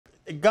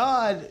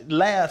God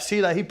laughs.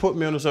 See, like he put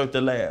me on this earth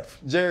to laugh.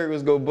 Jerry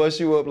was gonna bust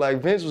you up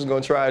like Vince was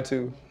gonna try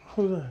to.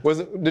 Who's that? Was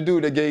it the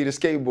dude that gave you the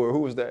skateboard? Who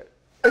was that?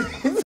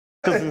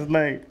 Because his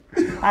name.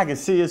 I can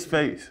see his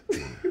face.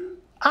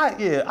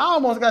 I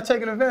almost got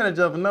taken advantage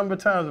of a number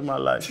of times in my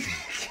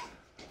life.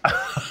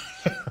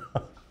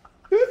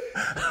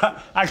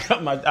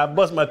 I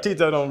bust my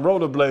teeth out on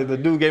rollerblades. The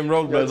dude gave me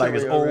rollerblades, like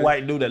this old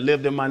white dude that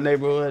lived in my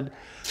neighborhood,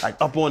 like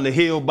up on the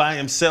hill by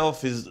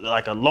himself, is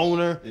like a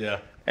loner. Yeah.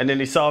 And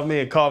then he saw me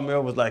and called me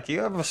up, was like,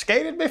 "You ever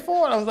skated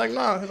before?" And I was like,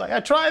 "No." He's like, "I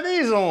tried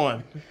these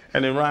on."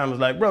 And then Ryan was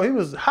like, "Bro, he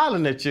was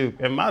hollering at you."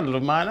 And my little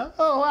mind,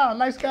 "Oh, wow,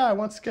 nice guy,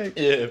 wants to skate."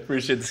 Yeah,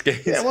 appreciate the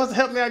skates. Yeah, wants to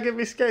help me out, get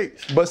me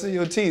skates. Busting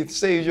your teeth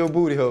saves your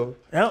booty hole.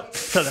 Yep,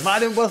 because if I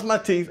didn't bust my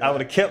teeth, I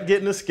would have kept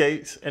getting the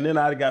skates, and then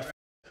I'd have got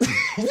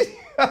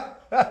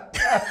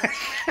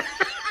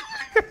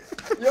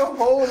Your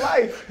whole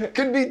life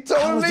could be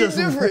totally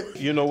different.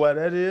 You know why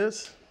that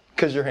is?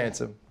 Because you're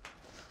handsome.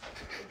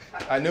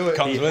 I knew it.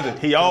 Comes with it.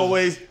 He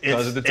always,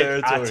 Comes with the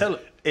territory. I tell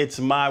it, it's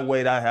my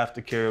weight I have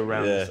to carry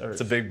around this earth.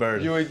 It's a big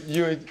burden. You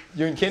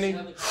and Kenny?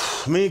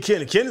 Me and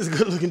Kenny. Kenny's a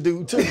good looking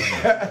dude too.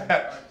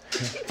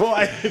 Before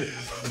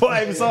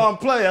I even saw him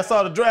play, I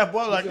saw the draft boy,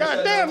 I was like,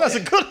 God damn, that's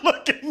a good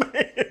looking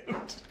man.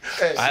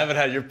 I haven't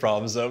had your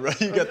problems though, bro.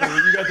 You got the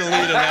lead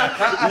in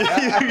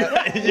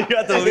that. You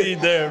got the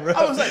lead there, bro.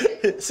 I was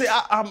like, see,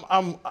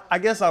 I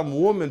guess I'm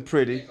woman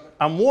pretty.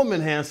 I'm woman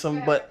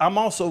handsome, but I'm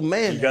also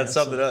man. You got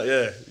handsome. something else,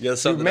 yeah. You got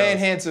something You're man else.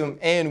 handsome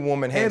and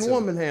woman handsome. And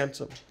woman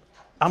handsome.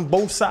 I'm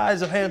both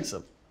sides of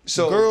handsome.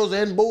 So girls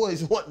and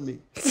boys want me.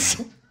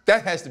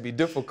 that has to be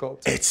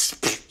difficult. It's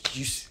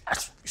you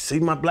see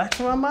my blacks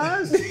around my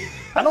eyes?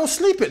 I don't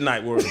sleep at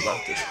night worried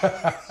about this.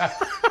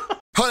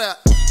 Hold up,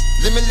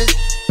 limitless.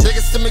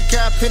 Niggas to me,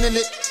 cap pinning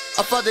it.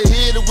 I fought to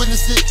hear to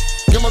witness it.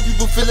 Get my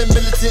people feeling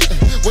militant.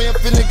 Way I'm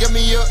feeling, get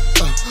me up.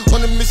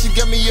 On the mission,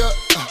 get me up.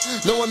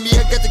 Knowing me,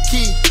 I got the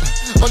key.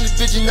 Only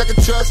vision I can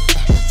trust.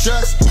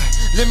 Trust,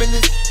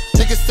 limitless.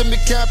 Niggas to me,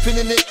 cap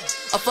pinning it.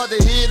 I fought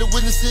to hear to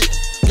witness it.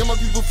 Get my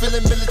people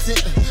feeling militant.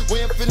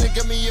 Way I'm feeling,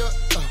 get me up.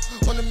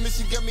 On the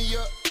mission, get me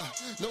up.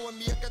 Knowing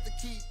me, I got the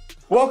key.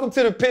 Welcome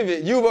to the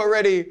Pivot. You've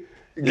already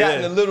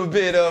gotten a little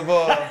bit of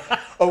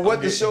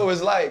what the show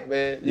is like,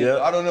 man.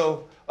 Yeah. I don't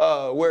know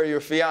where your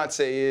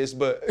fiance is,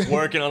 but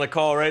Working on a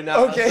call right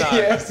now. okay, outside.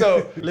 yeah.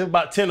 So, Live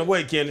about 10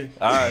 away, Kenny.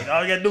 All right.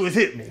 All you gotta do is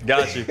hit me.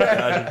 Got you.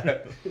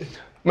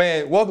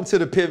 man, welcome to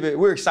the Pivot.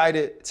 We're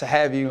excited to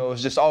have you.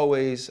 It's just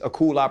always a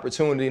cool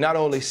opportunity, not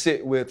only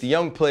sit with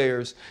young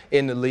players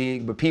in the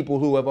league, but people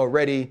who have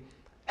already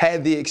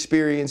had the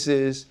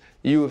experiences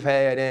you have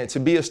had, and to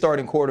be a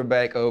starting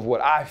quarterback of what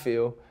I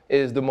feel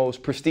is the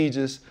most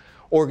prestigious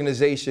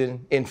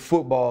organization in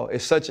football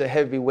is such a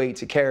heavy weight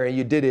to carry, and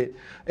you did it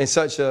in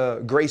such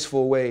a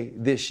graceful way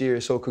this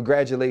year. So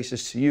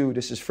congratulations to you.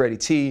 This is Freddie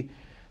T.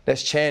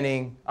 That's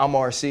Channing. I'm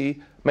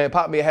RC. Man,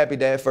 pop me a happy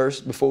dad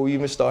first before we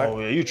even start. Oh,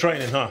 yeah, you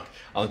training, huh?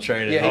 I'm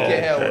training. Yeah, he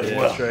can't help it.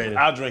 Well, training.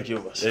 I'll drink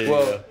yours.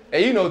 Well,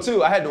 and you know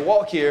too, I had to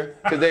walk here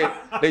because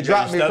they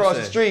dropped me steps across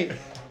in. the street.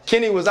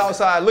 Kenny was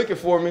outside looking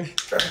for me,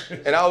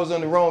 and I was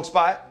on the wrong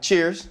spot.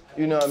 Cheers.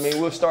 You know what I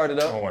mean? We'll start it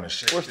up. I don't wanna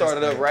shake We'll this start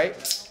it up, thing.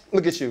 right?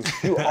 Look at you.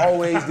 You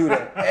always do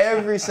that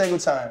every single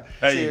time.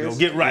 There Cheers. you go.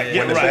 Get right.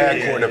 When Get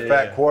right. the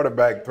fat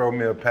quarterback throw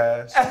me a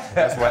pass,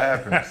 that's what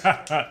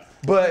happens.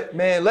 But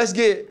man, let's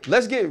get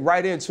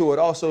right into it.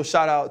 Also,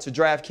 shout out to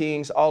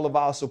DraftKings, all of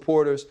our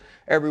supporters,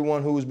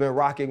 everyone who's been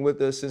rocking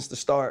with us since the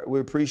start. We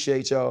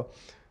appreciate y'all.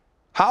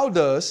 How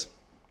does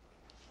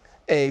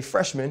a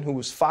freshman who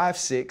was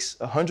 5'6",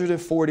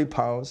 140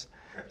 pounds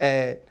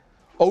at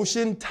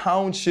Ocean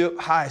Township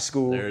High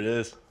School There it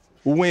is.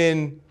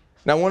 win,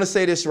 and I want to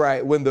say this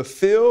right, win the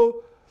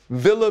Phil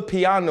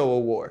Villapiano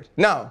Award?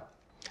 Now,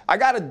 I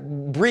got to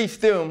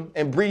brief them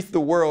and brief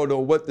the world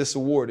on what this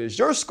award is.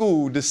 Your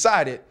school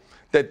decided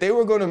that they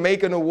were going to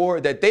make an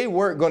award that they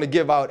weren't going to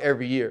give out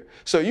every year.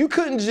 So you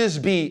couldn't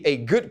just be a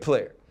good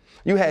player.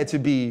 You had to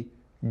be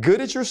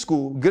good at your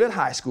school, good at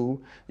high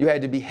school. You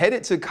had to be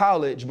headed to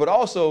college, but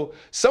also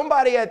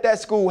somebody at that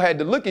school had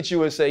to look at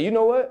you and say, you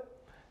know what?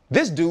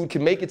 This dude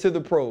can make it to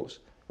the pros,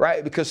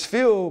 right? Because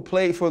Phil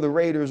played for the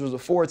Raiders, was a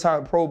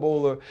 4-time Pro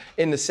Bowler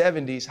in the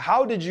 70s.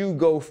 How did you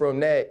go from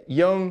that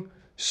young,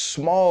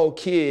 small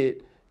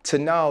kid to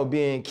now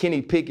being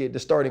Kenny Pickett, the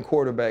starting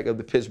quarterback of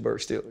the Pittsburgh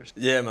Steelers?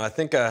 Yeah, man, I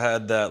think I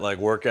had that like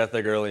work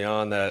ethic early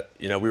on that,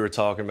 we were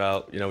talking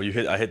about,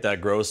 I hit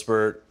that growth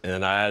spurt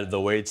and I added the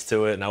weights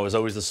to it, and I was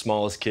always the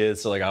smallest kid.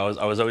 So like I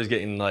was always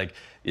getting like,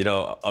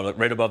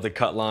 right above the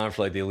cut line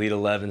for like the Elite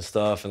 11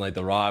 stuff and like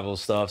the rival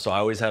stuff. So I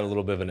always had a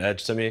little bit of an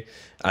edge to me.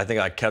 I think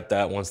I kept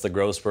that once the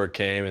growth spurt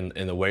came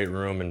in the weight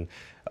room,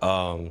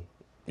 and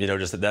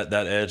just that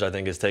edge I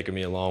think has taken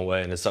me a long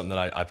way, and it's something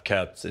that I've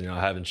kept. I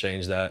haven't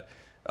changed that.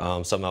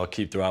 Something I'll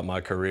keep throughout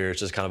my career. It's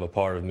just kind of a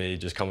part of me,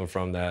 just coming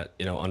from that,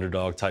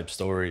 underdog type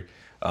story.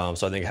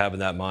 So I think having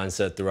that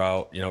mindset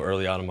throughout,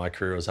 early on in my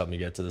career has helped me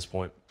get to this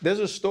point. There's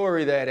a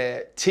story that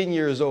at 10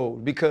 years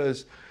old,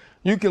 because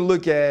you can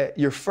look at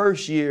your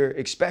first year,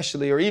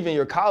 especially, or even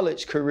your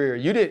college career.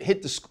 You didn't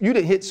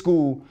hit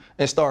school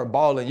and start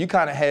balling. You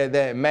kind of had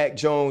that Mac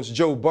Jones,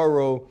 Joe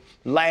Burrow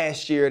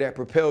last year that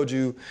propelled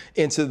you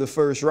into the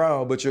first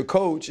round. But your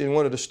coach, in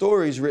one of the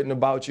stories written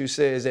about you,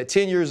 says at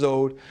 10 years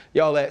old,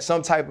 y'all at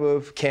some type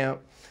of camp,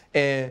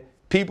 and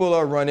people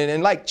are running,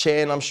 and like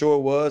Chan, I'm sure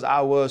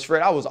I was,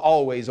 Fred, I was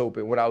always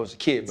open when I was a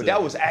kid, but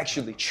that was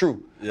actually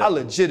true. Yeah. I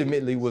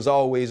legitimately was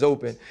always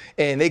open.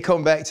 And they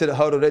come back to the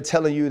huddle, they're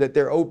telling you that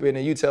they're open,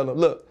 and you tell them,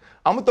 look,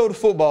 I'm gonna throw the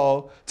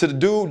football to the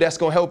dude that's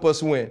gonna help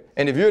us win.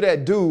 And if you're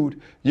that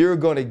dude, you're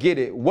gonna get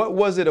it. What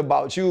was it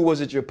about you?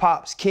 Was it your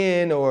pops,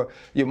 Ken, or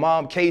your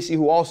mom, Casey,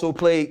 who also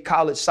played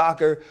college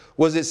soccer?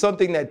 Was it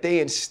something that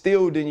they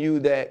instilled in you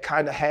that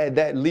kind of had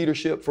that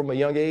leadership from a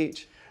young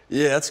age?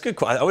 Yeah, that's a good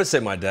question. I would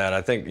say my dad.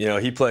 I think,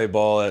 he played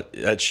ball at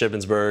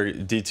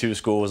Shippensburg. D2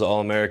 school, was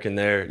All-American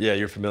there. Yeah,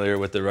 you're familiar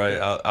with it, right?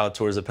 Out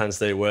towards the Penn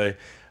State way.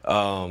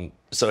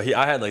 So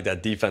I had like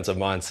that defensive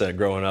mindset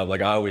growing up. Like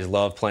I always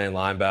loved playing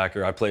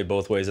linebacker. I played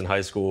both ways in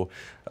high school.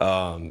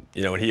 And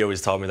he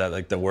always taught me that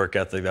like the work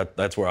ethic,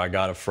 that's where I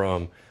got it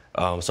from.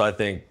 So I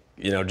think,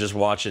 just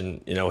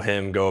watching,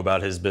 him go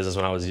about his business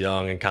when I was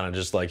young, and kind of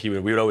just like we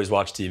would always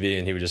watch TV,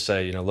 and he would just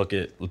say, look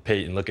at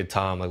Peyton, look at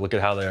Tom, like look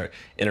at how they're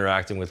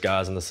interacting with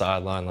guys on the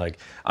sideline. Like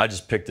I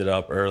just picked it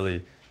up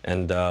early,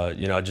 and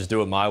I just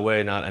do it my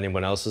way, not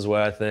anyone else's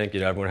way. I think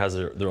everyone has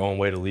their own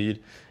way to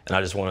lead, and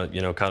I just want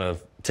to kind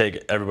of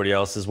take everybody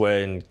else's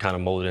way and kind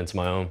of mold it into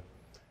my own.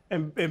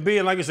 And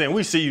being, like you're saying,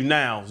 we see you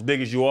now as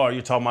big as you are.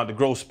 You're talking about the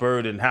growth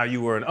spurt and how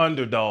you were an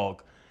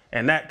underdog.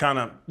 And that kind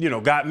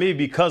of, got me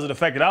because of the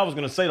fact that I was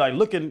going to say, like,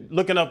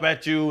 looking up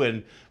at you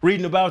and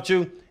reading about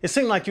you, it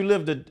seemed like you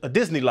lived a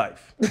Disney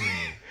life.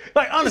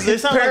 Like, honestly, it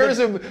sounds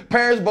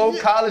parents both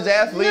college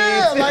athletes.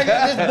 Yeah, like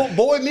this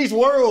Boy Meets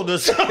World or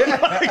something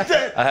like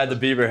that. I had the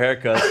Bieber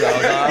haircut.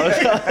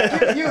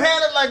 So you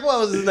had it like, what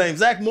was his name?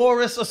 Zach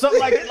Morris or something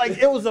like that. Like,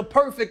 it was a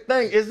perfect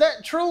thing. Is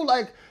that true?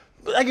 Like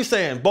you're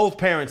saying, both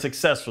parents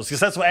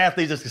successful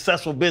athletes and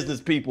successful business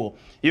people.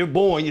 You're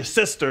born, your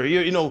sister,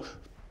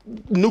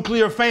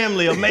 nuclear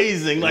family,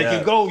 amazing. Like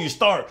you go, you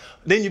start,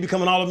 then you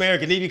become an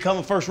All-American, then you become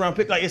a first-round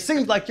pick. Like it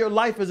seems like your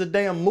life is a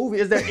damn movie.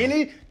 Is there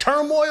any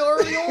turmoil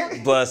early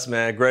on? Blessed,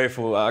 man,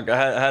 grateful. I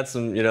had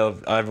some,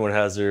 everyone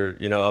has their,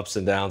 ups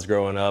and downs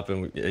growing up,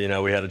 and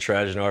we had a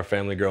tragedy in our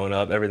family growing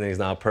up. Everything's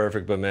not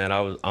perfect, but man,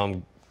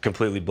 I'm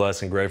completely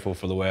blessed and grateful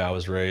for the way I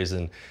was raised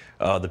and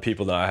the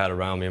people that I had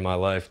around me in my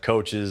life.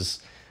 Coaches,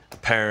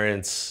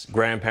 parents,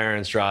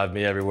 grandparents drive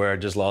me everywhere. I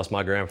just lost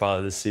my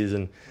grandfather this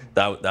season.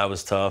 That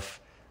was tough.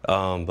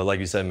 But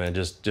like you said, man,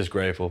 just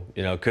grateful.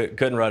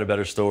 Couldn't write a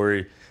better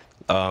story.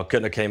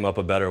 Couldn't have came up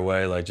a better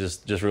way. Like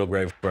just real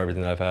grateful for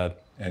everything that I've had.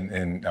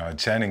 And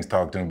Channing's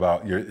talked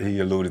about he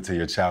alluded to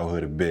your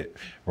childhood a bit.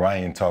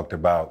 Ryan talked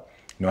about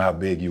how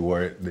big you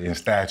were in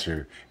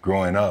stature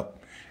growing up.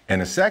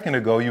 And a second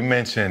ago you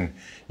mentioned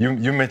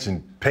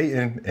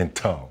Peyton and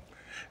Tom.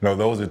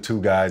 Those are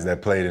two guys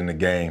that played in the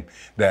game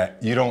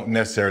that you don't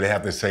necessarily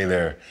have to say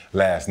their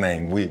last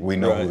name. We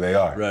know who they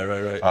are.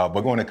 Right.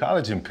 But going to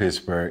college in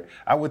Pittsburgh,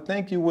 I would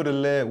think you would have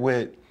led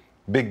with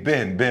Big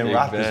Ben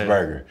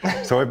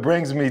Roethlisberger. So it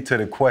brings me to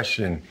the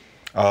question,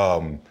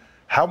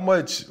 how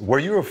much were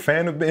you a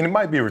fan of Ben? And it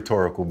might be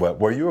rhetorical,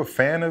 but were you a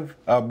fan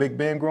of Big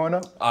Ben growing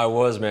up? I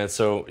was, man.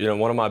 So,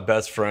 one of my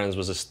best friends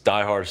was a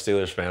diehard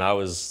Steelers fan. I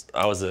was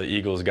an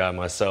Eagles guy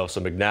myself,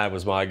 so McNabb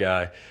was my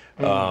guy.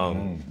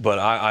 But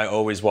I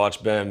always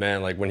watched Ben,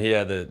 man. Like when he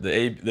had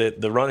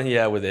the run he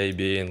had with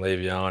AB and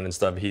Le'Veon and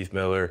stuff, Heath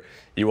Miller.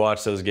 You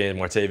watch those games,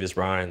 Martavis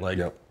Bryant, like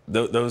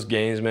those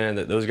games, man.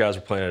 Those guys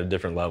were playing at a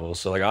different level.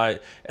 So like and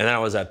then I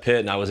was at Pitt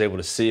and I was able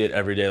to see it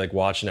every day, like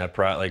watching that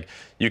practice. Like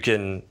you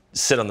can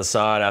sit on the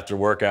side after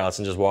workouts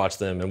and just watch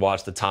them and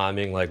watch the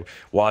timing, like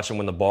watching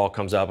when the ball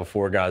comes out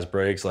before guys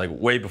breaks, like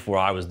way before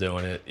I was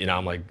doing it.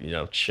 I'm like,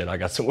 shit, I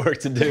got some work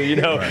to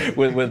do, right.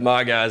 with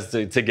my guys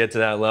to get to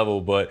that level.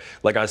 But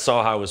like I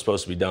saw how it was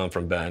supposed to be done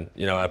from Ben,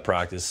 at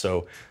practice.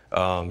 So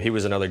he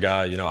was another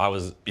guy, I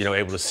was,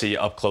 able to see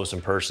up close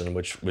in person,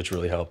 which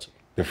really helped.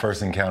 The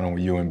first encounter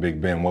with you and Big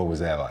Ben, what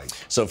was that like?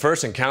 So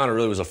first encounter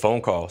really was a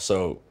phone call.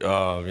 So,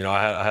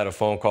 I had a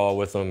phone call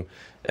with him.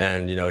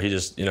 And, he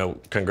just,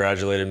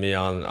 congratulated me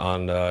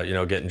on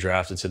getting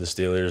drafted to the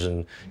Steelers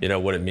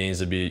and, what it means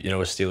to be, a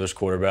Steelers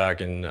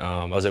quarterback. And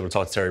I was able to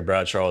talk to Terry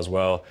Bradshaw as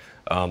well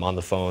on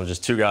the phone.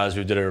 Just two guys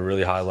who did it at a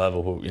really high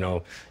level who,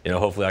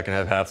 hopefully I can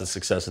have half the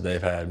success that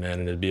they've had, man,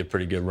 and it'd be a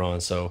pretty good run.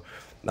 So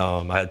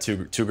I had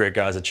two great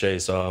guys at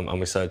Chase, so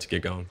I'm excited to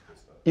get going.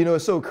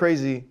 It's so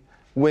crazy.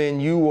 When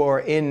you are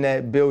in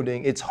that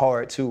building, it's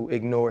hard to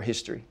ignore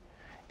history.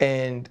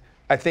 And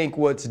I think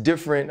what's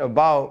different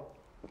about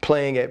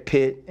playing at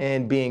Pitt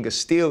and being a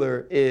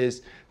Steeler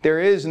is there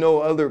is no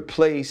other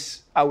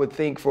place, I would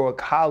think, for a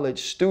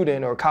college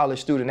student or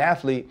college student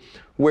athlete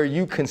where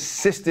you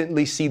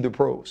consistently see the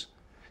pros.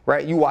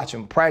 right? You watch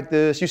him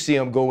practice, you see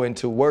him go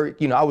into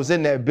work. You know, I was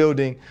in that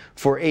building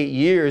for 8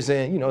 years,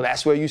 and, you know,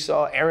 that's where you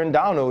saw Aaron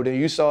Donald and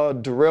you saw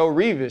Darrelle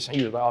Revis, and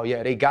you were like, oh,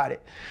 yeah, they got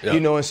it. Yep. You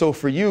know, and so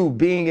for you,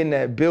 being in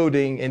that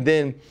building and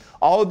then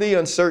all the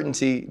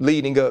uncertainty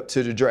leading up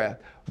to the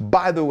draft.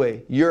 By the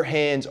way, your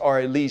hands are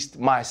at least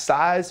my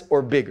size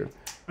or bigger,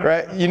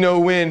 right? You know,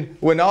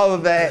 when all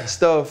of that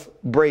stuff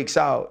breaks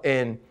out,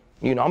 and,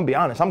 you know, I'm gonna be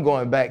honest, I'm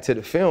going back to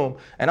the film,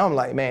 and I'm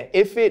like, man,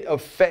 if it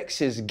affects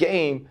his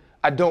game,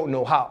 I don't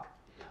know how.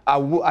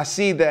 I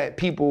see that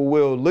people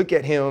will look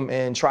at him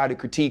and try to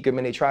critique him,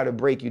 and they try to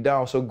break you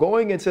down. So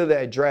going into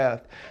that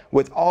draft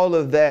with all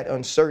of that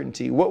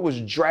uncertainty, what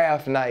was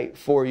draft night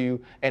for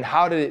you, and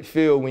how did it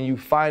feel when you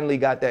finally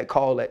got that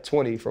call at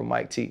 20 from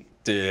Mike T?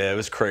 Yeah, it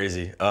was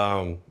crazy.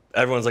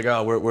 Everyone's like,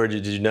 oh, where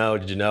did you know?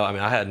 Did you know? I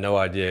mean, I had no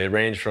idea. It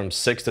ranged from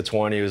 6 to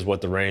 20 was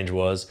what the range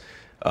was.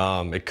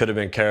 It could have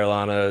been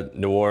Carolina,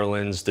 New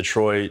Orleans,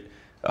 Detroit.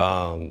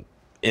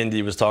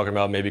 Indy was talking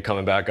about maybe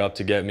coming back up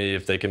to get me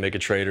if they can make a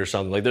trade or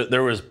something. Like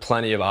there was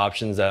plenty of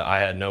options that I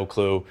had no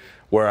clue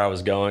where I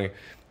was going.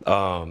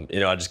 You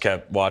know, I just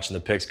kept watching the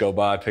picks go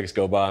by.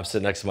 I'm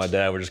sitting next to my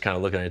dad. We're just kind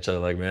of looking at each other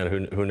like,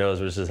 man, who knows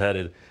where this is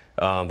headed?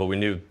 But we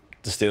knew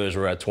the Steelers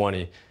were at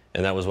 20,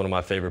 and that was one of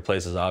my favorite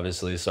places,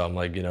 obviously. So I'm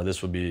like, you know,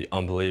 this would be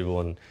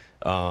unbelievable. And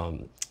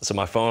so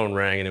my phone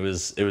rang, and it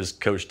was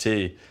Coach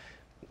T.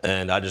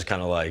 And I just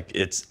kind of like,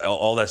 it's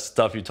all that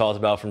stuff you talked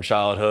about from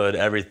childhood,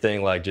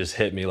 everything like just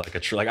hit me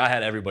like like I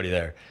had everybody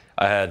there.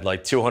 I had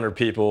like 200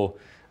 people,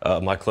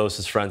 my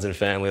closest friends and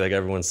family, like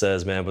everyone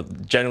says, man.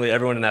 But generally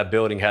everyone in that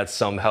building had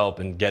some help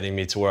in getting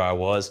me to where I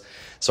was.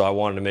 So I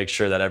wanted to make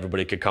sure that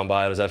everybody could come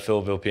by. It was at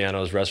Phil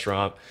Villapiano's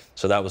restaurant.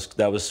 So that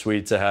was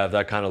sweet to have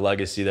that kind of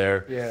legacy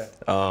there.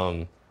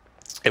 Yeah.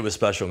 It was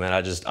special, man.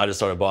 I just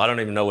started ball. I don't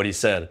even know what he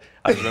said.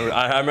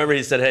 I remember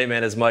he said, "Hey,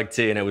 man, it's Mike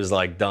T," and it was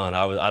like done.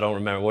 I don't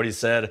remember what he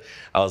said.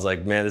 I was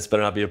like, man, this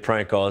better not be a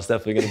prank call. It's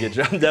definitely I'm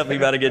definitely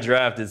about to get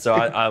drafted. So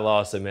I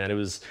lost it, man.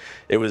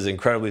 It was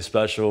incredibly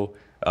special.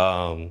 You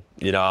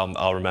know,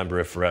 I'll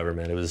remember it forever,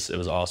 man. It was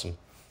awesome.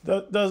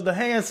 Does the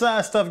hand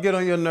size stuff get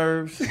on your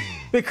nerves?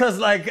 Because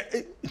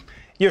like,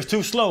 you're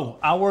too slow.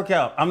 I'll work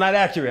out. I'm not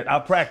accurate.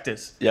 I'll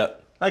practice. Yep.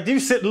 Like, do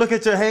you sit and look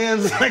at your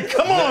hands like,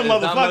 come on,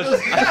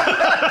 motherfuckers?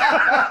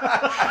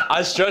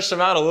 I stretched them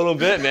out a little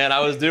bit, man.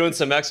 I was doing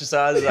some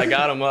exercises. I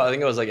got them up. I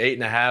think it was like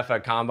 8.5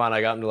 at Combine.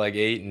 I got them to like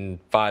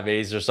 8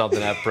 5/8 or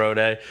something at Pro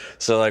Day.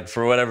 So, like,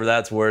 for whatever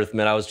that's worth,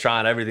 man, I was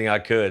trying everything I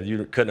could.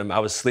 You couldn't. I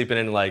was sleeping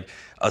in like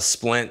a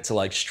splint to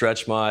like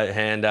stretch my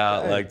hand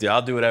out. Like, dude,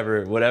 I'll do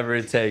whatever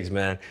it takes,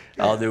 man.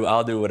 I'll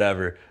do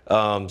whatever.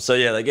 So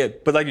yeah,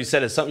 but like you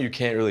said, it's something you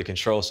can't really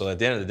control. So at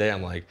the end of the day,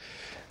 I'm like,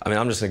 I mean,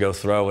 I'm just gonna go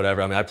throw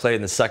whatever. I mean, I played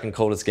in the second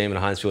coldest game in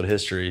Heinz Field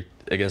history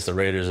against the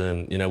Raiders,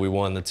 and you know we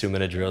won the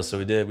 2-minute drill, so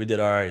we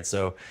did all right.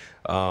 So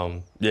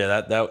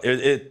yeah,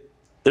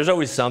 there's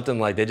always something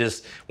like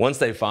once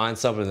they find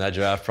something in that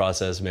draft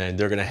process, man,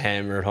 they're gonna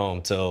hammer it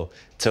home till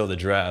the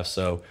draft.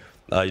 So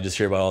you just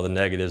hear about all the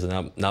negatives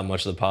and not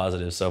much of the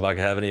positives. So if I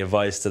could have any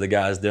advice to the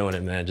guys doing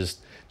it, man, just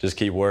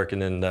keep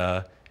working, and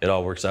it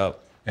all works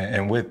out.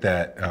 And with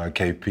that,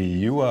 KP,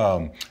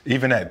 you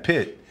even at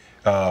Pitt.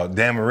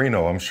 Dan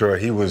Marino, I'm sure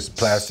he was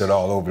plastered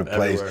all over the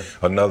place. Everywhere.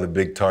 Another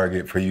big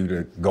target for you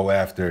to go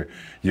after.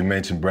 You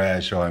mentioned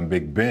Bradshaw and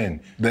Big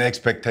Ben. The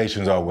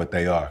expectations are what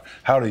they are.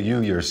 How do you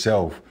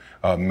yourself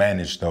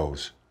manage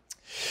those?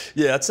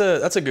 Yeah,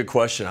 that's a good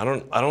question. I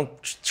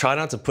don't try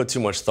not to put too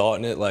much thought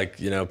in it. Like,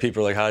 you know,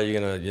 people are like, how are you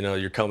gonna, you know,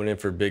 you're coming in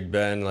for Big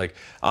Ben. Like,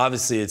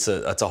 obviously it's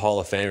a Hall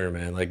of Famer,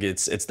 man. Like,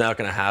 it's not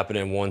gonna happen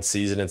in one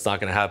season. It's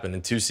not gonna happen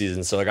in 2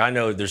 seasons. So like, I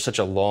know there's such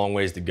a long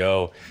ways to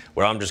go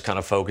where I'm just kind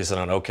of focusing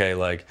on, okay,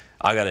 like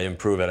I got to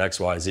improve at X,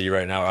 Y, Z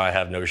right now, or I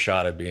have no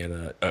shot at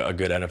being a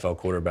good NFL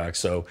quarterback.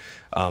 So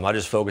I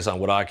just focus on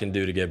what I can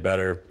do to get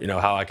better, you know,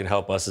 how I can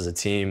help us as a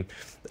team.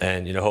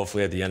 And, you know,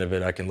 hopefully at the end of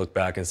it, I can look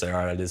back and say, all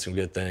right, I did some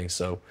good things.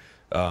 So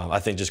I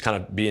think just kind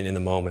of being in the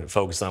moment,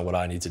 focusing on what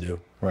I need to do.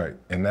 Right.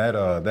 And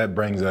that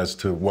brings us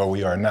to where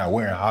we are now.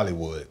 We're in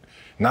Hollywood.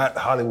 Not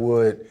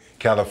Hollywood,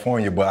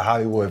 California, but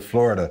Hollywood,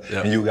 Florida.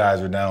 Yep. And you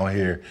guys are down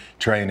here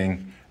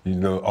training, you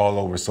know, all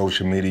over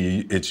social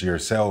media. It's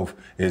yourself,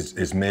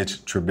 it's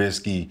Mitch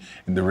Trubisky,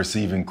 the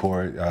receiving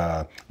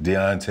corps,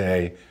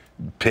 Deontay,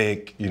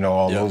 Pick, you know,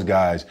 all those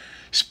guys.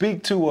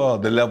 Speak to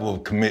the level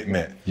of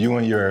commitment. You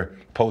and your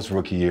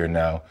post-rookie year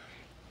now,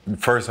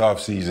 first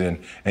off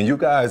season, and you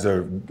guys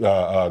are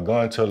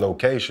going to a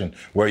location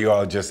where you're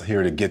all just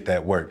here to get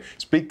that work.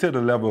 Speak to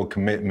the level of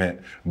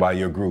commitment by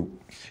your group.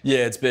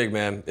 Yeah, it's big,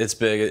 man. It's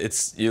big.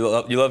 You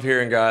love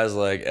hearing guys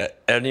like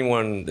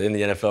anyone in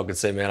the NFL could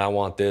say, man, I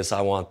want this,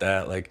 I want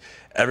that. Like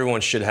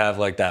everyone should have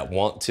like that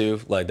want to,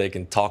 like they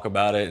can talk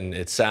about it and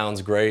it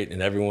sounds great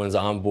and everyone's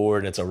on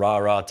board and it's a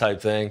rah-rah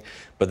type thing.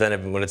 But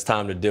then when it's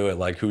time to do it,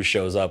 like who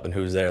shows up and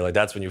who's there, like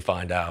that's when you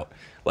find out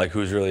like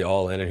who's really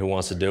all in and who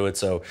wants to do it.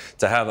 So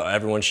to have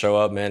everyone show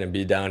up, man, and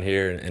be down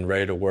here and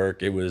ready to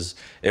work,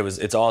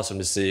 it's awesome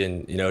to see.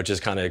 And, you know, it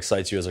just kind of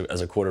excites you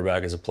as a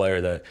quarterback, as a player,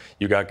 that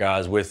you got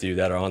guys with you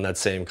that are on that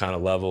same kind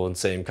of level and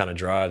same kind of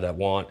drive that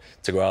want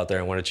to go out there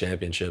and win a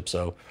championship.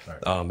 So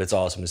it's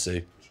awesome to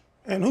see.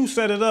 And who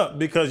set it up?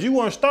 Because you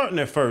weren't starting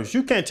at first.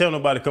 You can't tell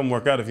nobody to come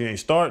work out if you ain't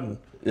starting.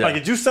 Yeah. Like,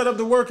 did you set up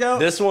the workout?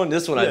 This one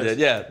yes. I did.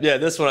 Yeah,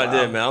 this one I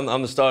did, man.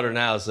 I'm the starter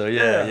now, so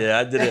yeah,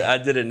 I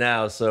did it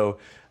now. So,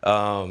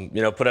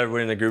 you know, put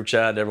everybody in the group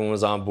chat. Everyone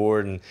was on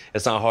board, and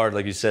it's not hard,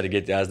 like you said, to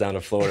get guys down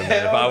to Florida,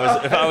 man.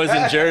 If I was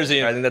in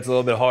Jersey, I think that's a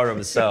little bit harder of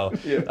a sell.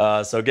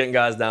 So getting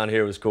guys down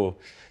here was cool.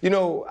 You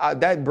know,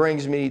 that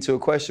brings me to a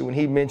question. When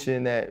he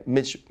mentioned that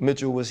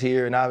Mitchell was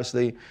here, and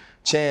obviously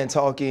Chan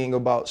talking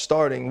about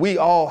starting, we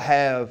all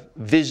have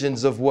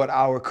visions of what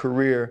our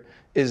career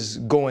is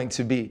going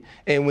to be.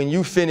 And when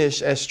you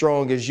finish as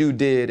strong as you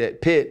did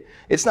at Pitt,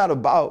 it's not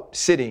about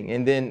sitting.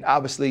 And then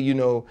obviously, you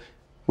know,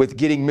 with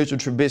getting Mitchell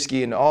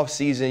Trubisky in the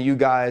offseason, you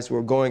guys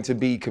were going to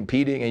be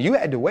competing, and you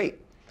had to wait.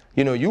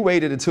 You know, you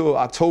waited until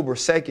October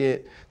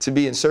 2nd to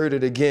be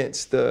inserted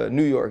against the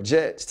New York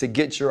Jets to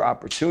get your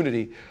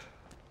opportunity.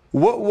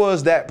 What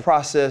was that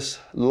process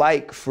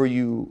like for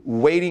you,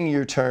 waiting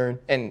your turn?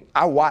 And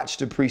I watched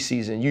the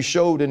preseason. You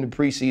showed in the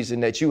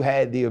preseason that you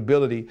had the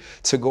ability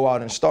to go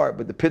out and start,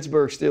 but the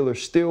Pittsburgh Steelers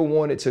still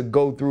wanted to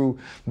go through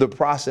the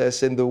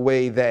process in the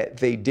way that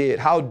they did.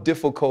 How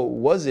difficult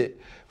was it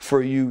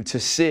for you to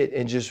sit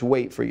and just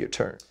wait for your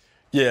turn?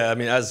 Yeah, I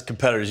mean, as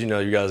competitors, you know,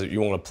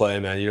 you want to play,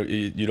 man.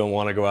 You don't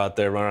want to go out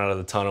there, run out of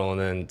the tunnel, and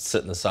then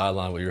sit in the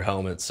sideline with your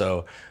helmet.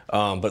 So,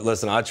 but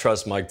listen, I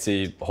trust Mike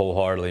T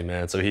wholeheartedly,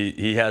 man. So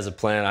he has a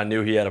plan. I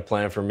knew he had a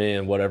plan for me,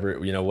 and whatever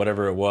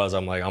it was,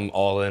 I'm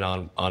all in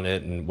on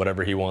it, and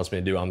whatever he wants me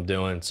to do, I'm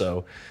doing.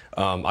 So,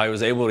 I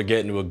was able to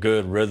get into a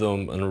good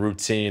rhythm and a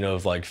routine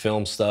of like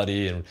film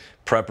study and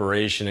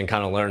preparation, and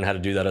kind of learn how to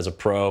do that as a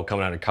pro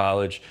coming out of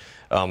college.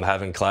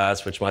 Having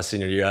class, which my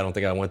senior year, I don't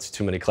think I went to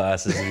too many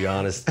classes, to be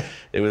honest.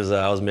 I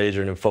was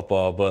majoring in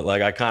football, but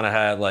like I kind of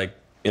had like,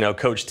 you know,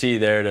 Coach T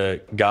there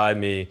to guide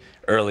me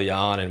early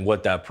on and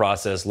what that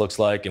process looks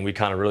like, and we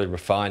kind of really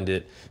refined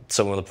it.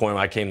 So when the point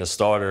when I came to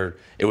starter,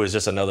 it was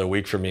just another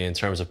week for me in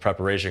terms of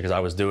preparation, because I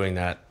was doing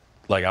that.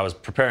 Like I was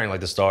preparing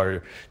like the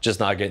starter, just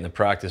not getting the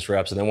practice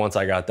reps. And then once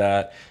I got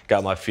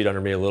my feet under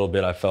me a little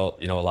bit, I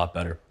felt, you know, a lot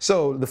better.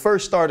 So the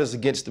first start is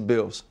against the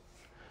Bills.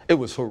 It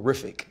was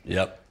horrific.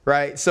 Yep.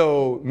 Right?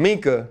 So me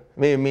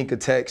and Minka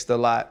text a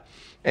lot,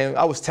 and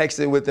I was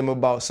texting with him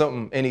about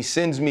something, and he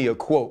sends me a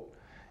quote.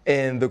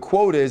 And the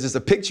quote is, it's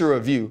a picture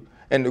of you,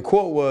 and the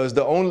quote was,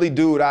 the only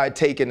dude I'd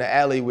take in the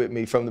alley with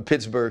me from the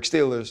Pittsburgh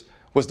Steelers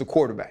was the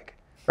quarterback.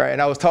 Right?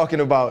 And I was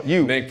talking about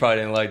you. Mink probably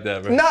didn't like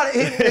that, bro.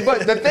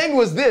 But the thing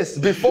was this,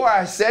 before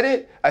I said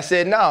it, I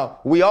said, now,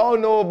 we all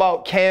know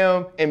about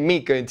Cam and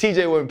Mika, and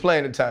TJ wasn't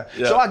playing at the time.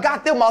 Yeah. So I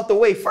got them out the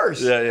way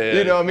first. Yeah.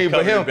 You know what I mean?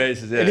 But him,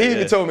 bases, and he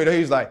even told me that, he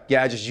was like,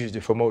 yeah, I just used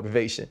it for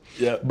motivation.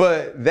 Yeah.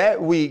 But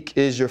that week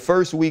is your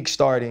first week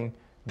starting,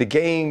 the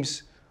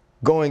game's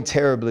going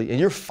terribly, and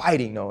you're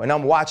fighting though, and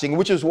I'm watching,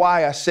 which is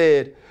why I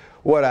said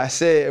what I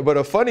said. But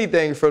a funny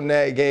thing from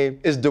that game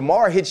is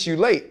DeMar hits you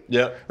late.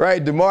 Yeah.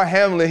 Right? DeMar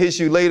Hamlin hits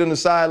you late on the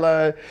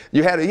sideline.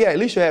 You had at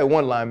least you had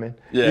one lineman,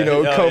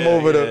 come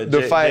over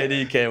the fight.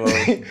 JD came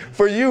over.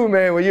 For you,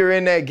 man, when you're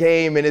in that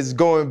game and it's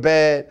going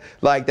bad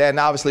like that, and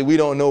obviously we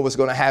don't know what's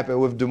going to happen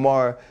with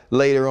DeMar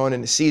later on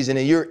in the season,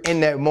 and you're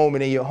in that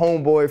moment and your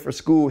homeboy for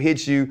school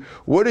hits you,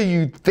 what are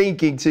you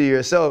thinking to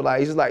yourself?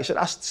 Like, he's like, should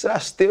I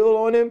steal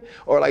on him?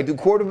 Or like, do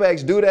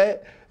quarterbacks do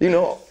that? You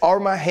know, are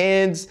my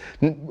hands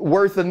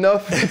worth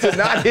enough to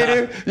not hit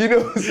him? You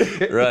know what I'm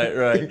saying?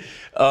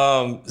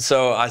 Right.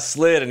 So I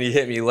slid and he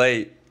hit me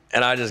late,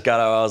 and I just got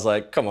out. I was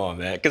like, come on,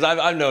 man. Because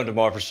I've known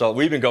DeMar for so long.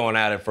 We've been going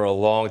at it for a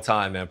long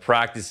time, man.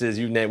 Practices,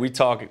 you name it. We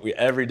talk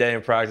every day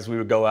in practice. We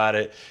would go at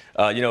it.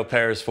 You know,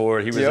 Paris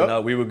Ford, he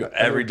was we would go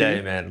every day,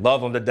 man.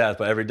 Love him to death,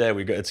 but every day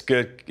we go. It's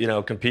good, you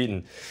know,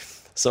 competing.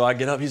 So I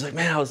get up, he's like,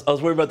 man, I was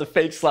worried about the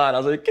fake slide. I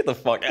was like, get the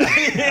fuck out of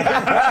here.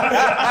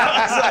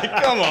 I was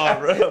like, come on,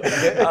 bro.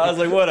 I was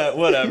like,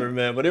 whatever,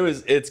 man. But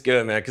it's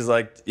good, man, because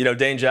like, you know,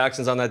 Dane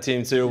Jackson's on that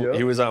team too. Yep.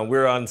 We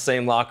were on the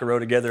same locker row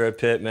together at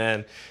Pitt,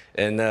 man.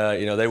 And,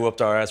 you know, they whooped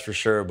our ass for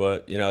sure.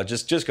 But, you know,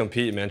 just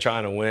compete, man,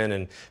 trying to win,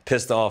 and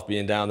pissed off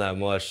being down that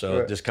much.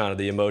 So just kind of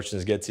the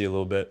emotions get to you a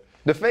little bit.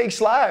 The fake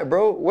slide,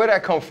 bro, where'd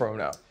that come from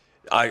now?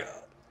 I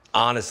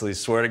honestly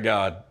swear to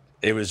God,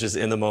 it was just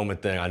in the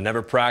moment thing. I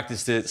never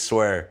practiced it,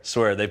 swear.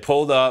 They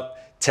pulled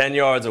up 10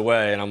 yards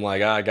away, and I'm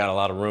like, I got a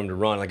lot of room to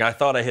run. Like, I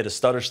thought I hit a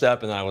stutter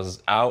step and I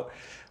was out.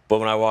 But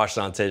when I watched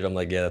it on tape, I'm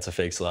like, yeah, that's a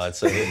fake slide.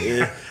 So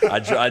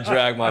I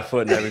dragged my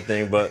foot and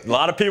everything. But a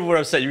lot of people were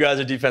upset. You guys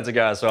are defensive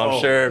guys, so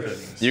I'm sure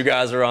you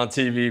guys are on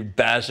TV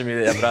bashing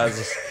me.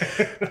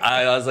 But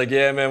I was like,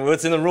 yeah, man,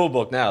 what's in the rule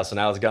book now? So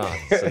now it's gone.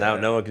 So now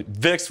no one.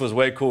 Vic's was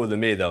way cooler than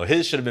me though.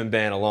 His should have been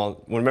banned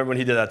along. Remember when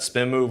he did that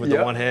spin move with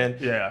the one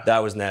hand? Yeah. That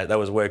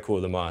was way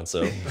cooler than mine.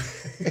 So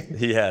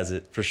he has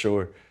it for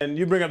sure. And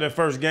you bring up that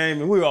first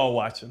game, and we were all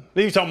watching.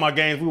 You talking about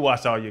games? We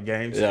watched all your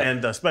games,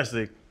 and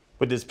especially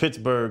with this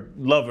Pittsburgh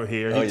lover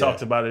here. He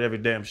talks about it every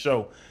damn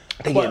show.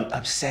 They get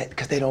upset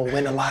because they don't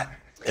win a lot.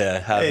 Yeah,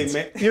 it happens.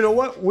 Hey, man, you know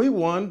what? We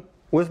won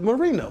with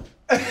Marino.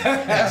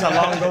 That's how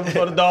long ago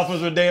before the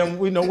Dolphins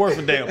were worth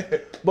a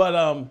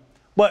damn.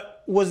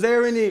 But was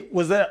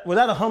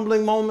that a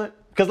humbling moment?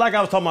 Because like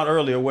I was talking about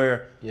earlier,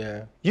 where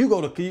you're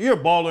a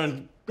baller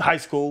in high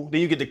school,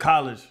 then you get to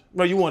college.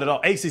 Bro, you won it all.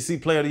 ACC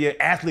Player of the Year,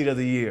 Athlete of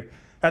the Year.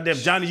 Goddamn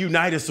Johnny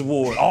Unitas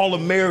Award,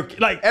 All-American.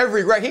 Like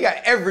he got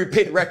every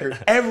Pitt record.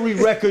 Every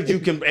record you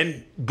can,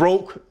 and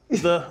broke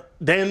the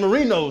Dan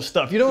Marino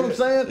stuff. You know what I'm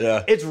saying?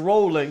 Yeah. It's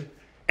rolling.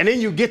 And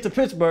then you get to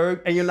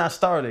Pittsburgh and you're not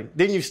starting.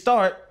 Then you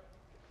start,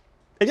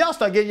 and y'all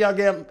start getting y'all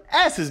damn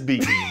asses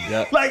beat.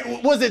 Yeah. Like,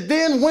 was it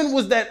then? When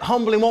was that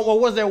humbling moment? Or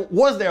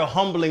was there a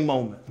humbling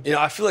moment? You know,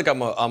 I feel like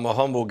I'm a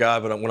humble guy,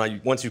 but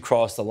once you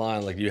cross the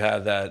line, like you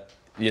have that,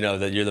 you know,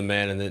 that you're the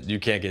man and that you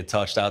can't get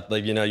touched out.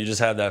 Like, you know, you just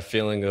have that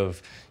feeling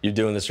of you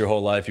doing this your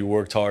whole life. You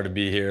worked hard to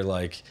be here.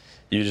 Like,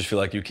 you just feel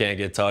like you can't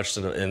get touched.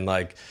 And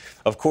like,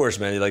 of course,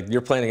 man, like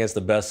you're playing against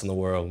the best in the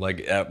world.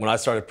 Like when I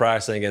started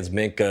practicing against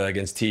Minka,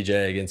 against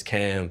TJ, against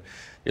Cam,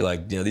 you're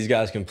like, you know, these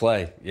guys can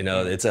play. You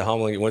know, it's a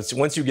humbling.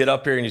 Once you get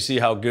up here and you see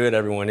how good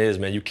everyone is,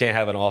 man, you can't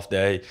have an off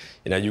day.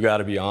 You know, you got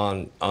to be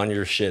on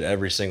your shit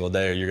every single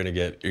day, or you're gonna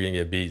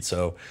get beat.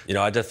 So, you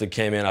know, I definitely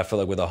came in, I feel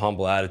like, with a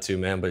humble attitude,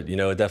 man. But you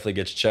know, it definitely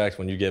gets checked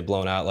when you get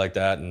blown out like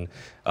that, and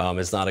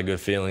it's not a good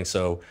feeling.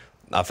 So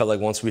I felt like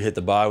once we hit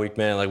the bye week,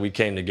 man, like we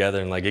came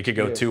together, and like it could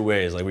go two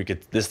ways.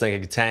 Like this thing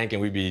could tank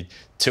and we'd be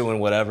 2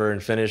 and whatever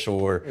and finish,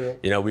 or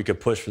you know, we could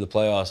push for the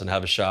playoffs and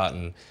have a shot.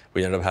 And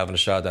we ended up having a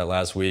shot that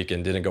last week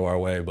and didn't go our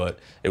way. But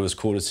it was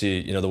cool to see,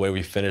 you know, the way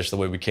we finished, the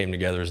way we came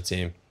together as a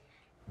team.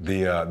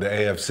 The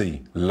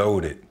AFC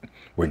loaded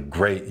with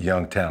great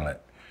young talent.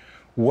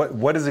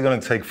 What is it going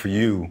to take for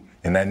you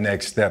in that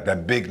next step,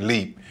 that big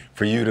leap,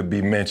 for you to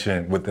be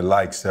mentioned with the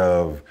likes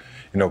of,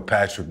 you know,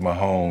 Patrick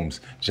Mahomes,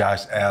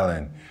 Josh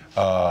Allen?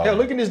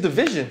 Look in his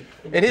division.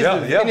 In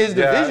his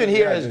division, he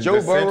has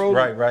Joe Burrow.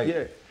 Right.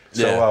 Yeah.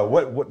 So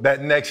what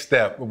that next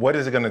step, what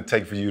is it going to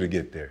take for you to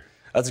get there?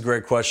 That's a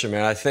great question,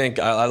 man. I think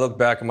I look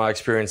back at my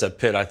experience at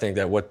Pitt. I think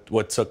that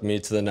what took me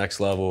to the next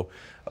level,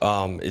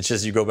 it's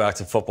just you go back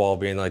to football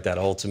being like that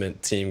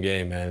ultimate team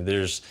game, man.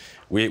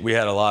 We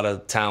had a lot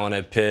of talent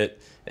at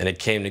Pitt, and it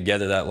came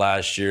together that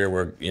last year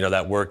where, you know,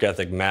 that work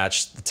ethic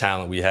matched the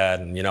talent we had.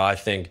 And, you know, I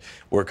think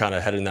we're kind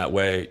of heading that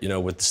way, you know,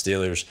 with the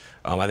Steelers.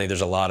 I think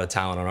there's a lot of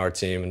talent on our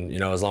team. And, you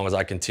know, as long as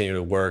I continue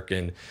to work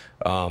and,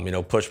 you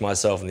know, push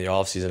myself in the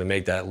offseason to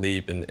make that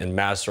leap and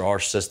master our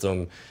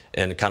system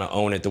and kind of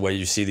own it the way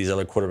you see these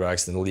other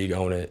quarterbacks in the league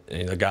own it.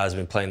 And, you know, guys have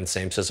been playing the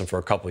same system for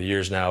a couple of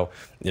years now.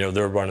 You know,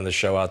 they're running the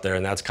show out there,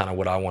 and that's kind of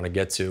what I want to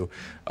get to.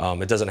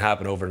 It doesn't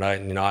happen overnight,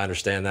 and, you know, I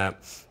understand that.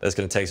 It's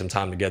going to take some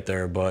time to get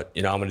there, but,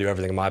 you know, I'm going to do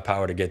everything in my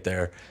power to get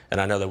there.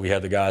 And I know that we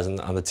have the guys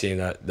on the team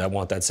that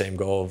want that same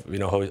goal of, you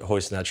know,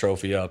 hoisting that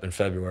trophy up in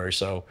February.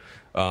 So,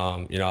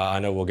 you know, I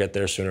know we'll get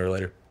there sooner or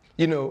later.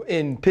 You know,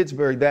 in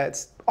Pittsburgh,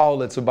 that's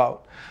all it's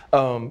about.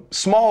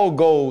 Small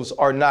goals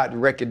are not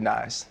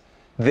recognized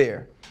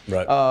there.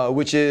 Right.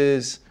 Which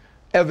is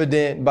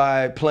evident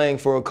by playing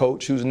for a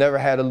coach who's never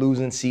had a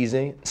losing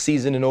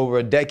season in over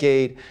a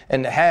decade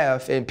and a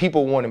half, and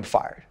people want him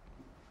fired.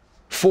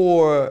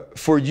 For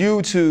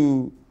you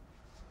to,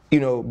 you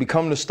know,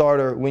 become the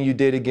starter when you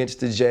did against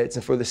the Jets,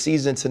 and for the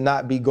season to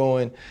not be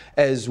going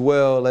as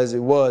well as it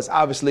was,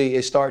 obviously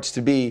it starts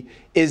to be,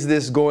 is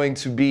this going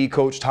to be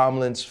Coach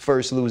Tomlin's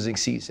first losing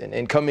season?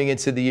 And coming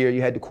into the year,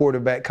 you had the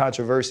quarterback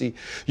controversy.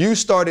 You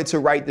started to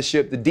right the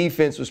ship. The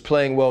defense was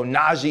playing well.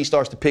 Najee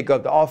starts to pick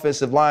up. The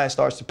offensive line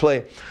starts to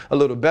play a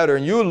little better.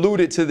 And you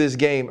alluded to this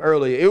game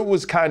earlier. It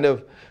was kind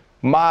of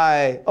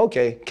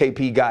okay,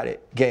 KP got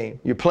it game.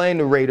 You're playing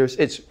the Raiders.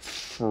 It's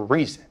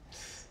freezing.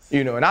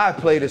 You know, and I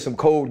played in some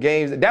cold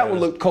games. That would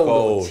look cold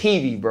on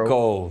TV,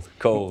 bro.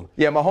 Cold.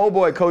 Yeah, my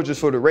homeboy coaches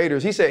for the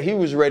Raiders. He said he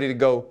was ready to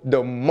go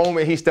the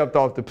moment he stepped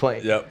off the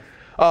plane. Yep.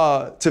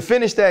 To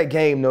finish that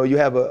game, though, you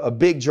have a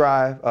big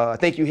drive. I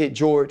think you hit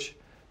George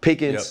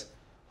Pickett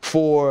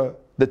for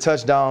the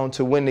touchdown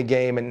to win the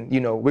game. And, you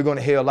know, we're going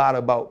to hear a lot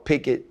about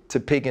Pickett to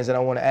Pickens, and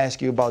I want to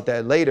ask you about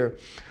that later.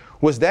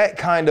 Was that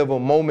kind of a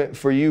moment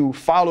for you,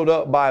 followed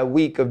up by a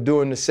week of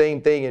doing the same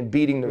thing and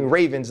beating the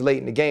Ravens late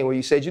in the game, where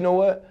you said, you know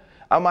what?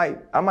 I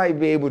might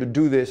be able to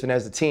do this, and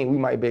as a team, we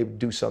might be able to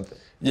do something.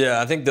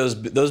 Yeah, I think those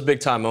big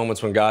time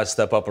moments when guys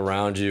step up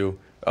around you,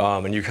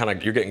 and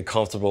you're getting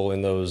comfortable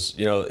in those.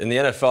 You know, in the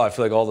NFL, I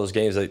feel like all those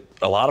games, like,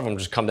 a lot of them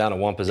just come down to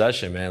one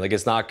possession, man. Like,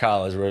 it's not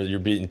college where you're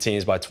beating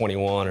teams by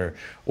 21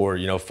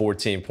 or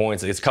 14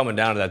 points. Like, it's coming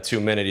down to that 2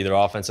 minute, either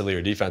offensively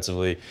or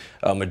defensively,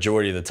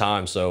 majority of the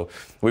time. So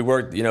we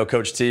worked. You know,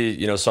 Coach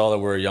T, saw that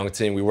we're a young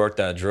team. We worked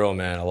that drill,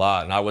 man, a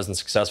lot, and I wasn't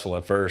successful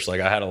at first.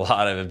 Like, I had a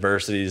lot of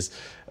adversities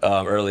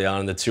early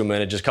on in the 2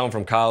 minute, just coming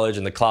from college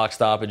and the clock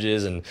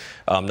stoppages and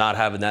not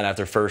having that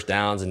after first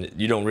downs, and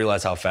you don't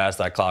realize how fast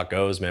that clock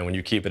goes, man, when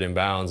you keep it in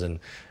bounds. And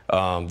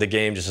the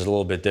game just is a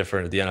little bit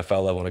different at the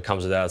NFL level when it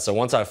comes to that. So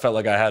once I felt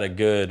like I had a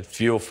good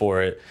feel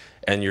for it,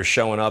 and you're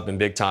showing up in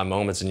big time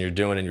moments and you're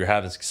doing it and you're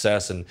having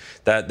success, and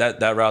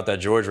that route that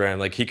George ran,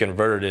 like, he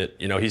converted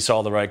it. He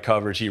saw the right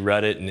coverage, he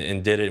read it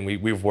and did it, and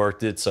we've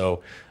worked it.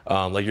 So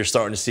like, you're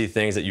starting to see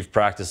things that you've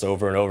practiced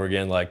over and over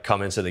again, like,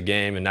 come into the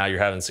game, and now you're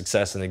having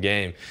success in the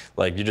game.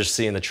 Like, you're just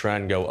seeing the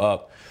trend go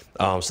up.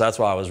 So that's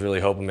why I was really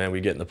hoping, man,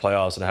 we get in the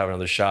playoffs and have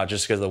another shot,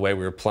 just because of the way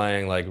we were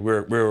playing. Like, we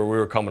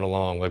were coming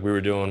along. Like, we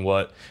were doing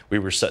what we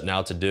were setting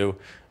out to do.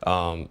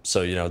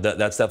 So,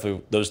 that's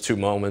definitely those 2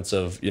 moments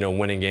of,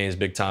 winning games,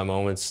 big time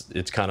moments.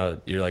 It's kind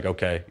of, you're like,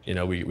 okay,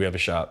 we have a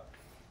shot.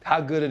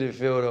 How good did it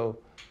feel, though,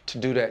 to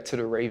do that to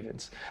the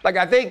Ravens? Like,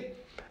 I think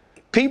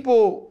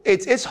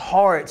it's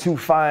hard to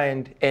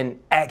find an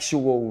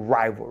actual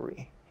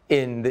rivalry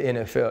in the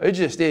NFL. It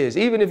just is.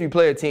 Even if you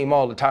play a team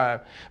all the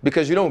time,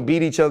 because you don't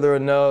beat each other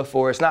enough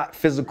or it's not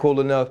physical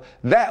enough,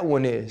 that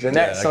one is. And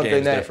that's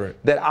something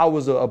that I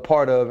was a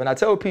part of. And I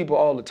tell people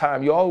all the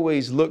time, you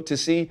always look to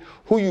see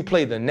who you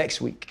play the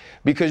next week,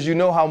 because you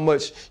know how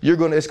much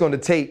it's going to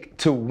take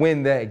to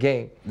win that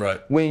game. Right.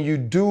 When you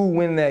do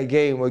win that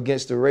game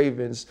against the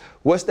Ravens,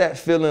 what's that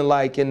feeling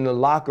like in the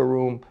locker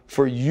room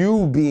for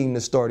you being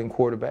the starting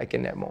quarterback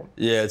in that moment?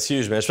 Yeah, it's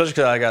huge, man, especially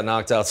because I got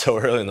knocked out so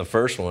early in the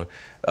first one.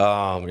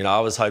 I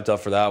was hyped up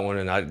for that one,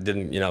 and I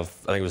didn't, I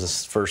think it was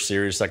the first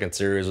series, second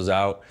series was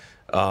out.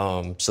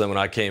 So then when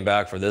I came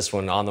back for this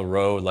one on the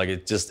road, like,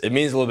 it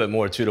means a little bit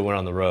more too to win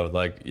on the road.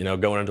 Like,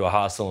 going into a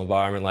hostile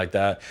environment like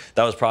that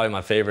was probably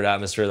my favorite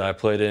atmosphere that I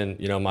played in,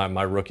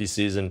 my rookie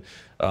season,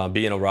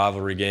 being a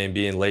rivalry game,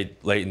 being late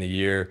in the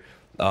year.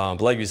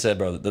 But like you said,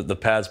 bro, the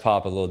pads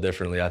pop a little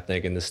differently, I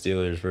think, in the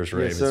Steelers versus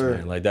Ravens,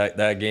 man. Like,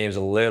 that game's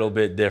a little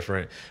bit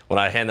different. When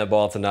I hand the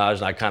ball to Najee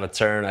and I kind of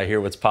turn, I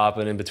hear what's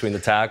popping in between the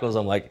tackles.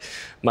 I'm like,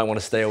 might want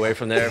to stay away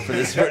from there for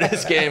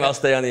this game. I'll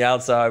stay on the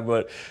outside.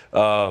 But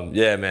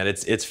yeah, man,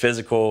 it's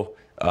physical.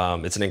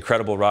 It's an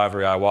incredible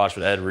rivalry I watched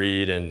with Ed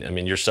Reed, and I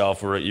mean,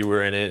 yourself, you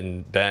were in it,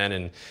 and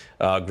Ben,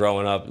 and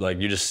growing up, like,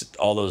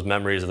 all those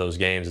memories of those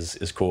games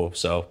is cool.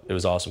 So it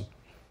was awesome.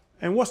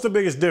 And what's the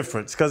biggest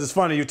difference? Because it's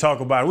funny you talk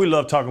about it. We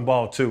love talking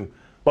ball too.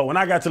 But when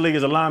I got to the league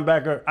as a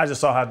linebacker, I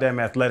just saw how damn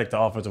athletic the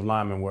offensive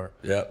linemen were.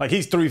 Yeah. Like,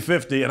 he's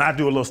 350, and I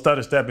do a little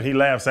stutter step, and he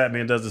laughs at me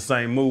and does the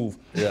same move.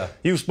 Yeah.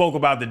 You spoke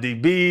about the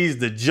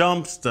DBs, the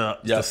jumps,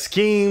 the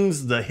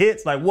schemes, the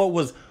hits. Like, what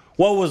was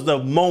the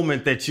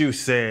moment that you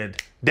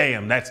said,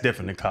 damn, that's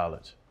different in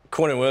college?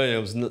 Quentin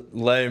Williams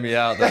laying me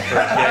out that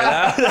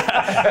first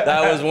game.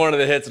 That was one of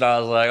the hits, and I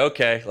was like,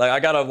 okay. Like, I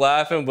got up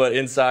laughing, but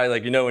inside,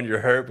 like, when you're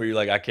hurt, but you're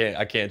like, I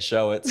can't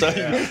show it. So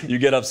you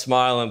get up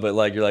smiling, but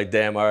like, you're like,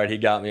 damn, all right, he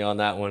got me on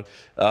that one.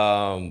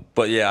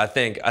 But yeah, I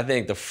think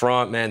the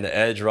front, man, the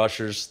edge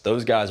rushers,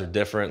 those guys are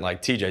different.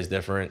 Like, TJ's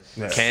different.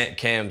 Yeah.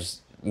 Cam's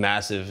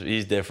massive.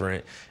 He's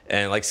different.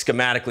 And like,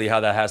 schematically,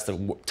 how that has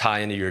to tie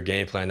into your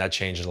game plan, that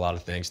changes a lot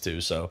of things too.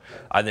 So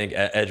I think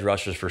edge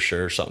rushers for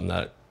sure, something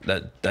that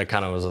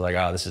kind of was like,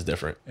 this is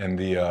different. And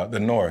the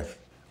North,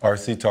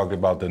 RC talked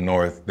about the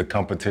North, the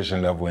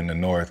competition level in the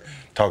North,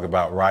 talk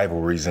about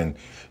rivalries, and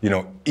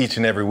each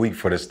and every week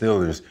for the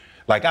Steelers.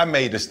 Like, I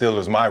made the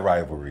Steelers my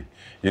rivalry.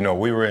 We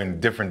were in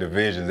different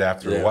divisions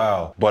after a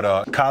while.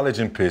 But college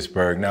in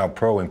Pittsburgh, now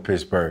pro in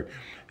Pittsburgh,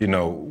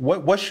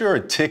 what's your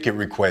ticket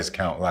request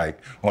count like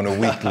on a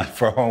weekly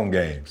for home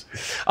games?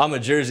 I'm a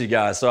Jersey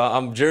guy, so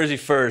I'm Jersey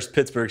first,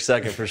 Pittsburgh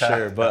second for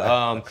sure.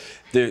 But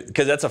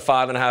because that's a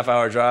 5.5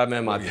 hour drive,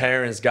 man. My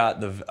parents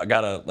got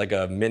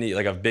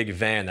a big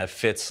van that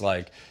fits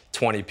like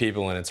 20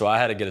 people in it. So I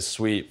had to get a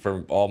suite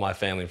for all my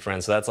family and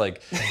friends. So that's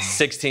like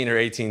 16 or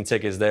 18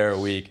 tickets there a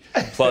week,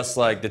 plus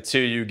like the 2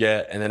 you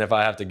get. And then if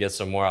I have to get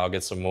some more, I'll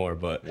get some more.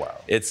 But wow.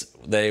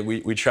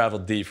 We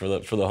traveled deep for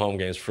the home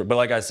games. But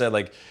like I said,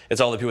 like, it's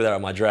all the people that are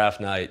on my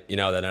draft night,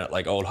 that are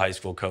like old high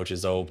school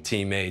coaches, old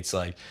teammates,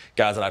 like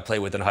guys that I played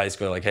with in high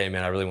school. Like, hey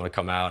man, I really want to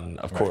come out. And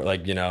of course,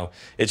 like,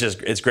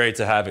 it's great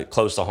to have it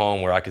close to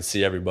home where I could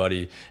see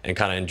everybody and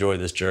kind of enjoy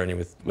this journey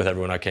with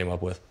everyone I came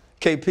up with.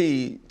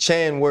 KP,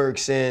 Chan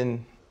works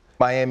in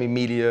Miami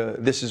media.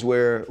 This is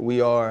where we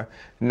are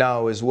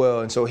now as well.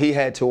 And so he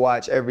had to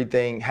watch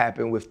everything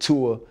happen with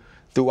Tua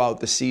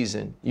throughout the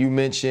season. You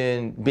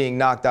mentioned being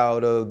knocked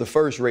out of the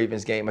first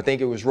Ravens game. I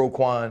think it was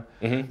Roquan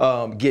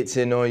gets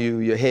in on you,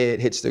 your head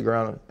hits the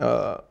ground.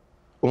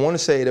 want to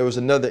say there was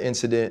another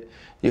incident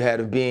you had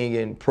of being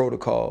in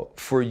protocol.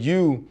 For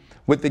you,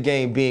 with the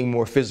game being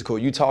more physical,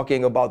 you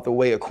talking about the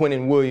way a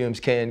Quinnen Williams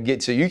can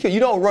get to you. You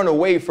don't run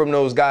away from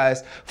those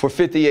guys for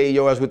 58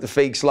 yards with the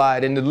fake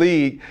slide in the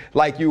league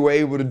like you were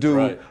able to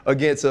do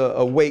against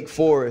a Wake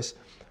Forest.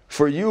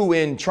 For you,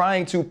 in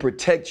trying to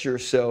protect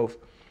yourself,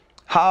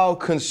 how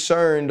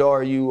concerned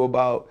are you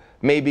about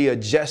maybe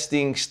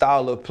adjusting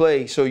style of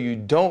play so you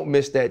don't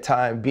miss that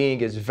time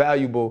being as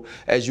valuable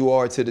as you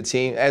are to the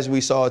team, as we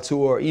saw too,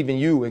 or even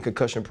you in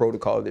concussion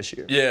protocol this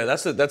year? Yeah,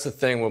 that's the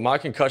thing. With my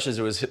concussions,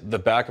 it was the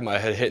back of my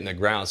head hitting the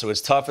ground. So it's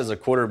tough as a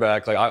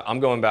quarterback. Like I'm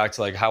going back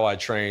to like how I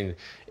trained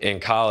in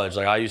college.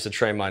 Like I used to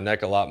train my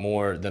neck a lot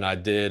more than I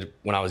did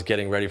when I was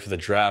getting ready for the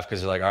draft,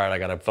 because you're like, all right, I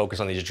got to focus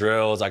on these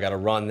drills. I got to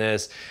run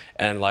this.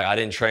 And like I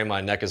didn't train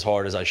my neck as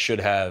hard as I should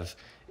have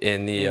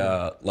in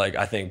the like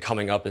I think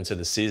coming up into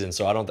the season.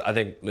 So I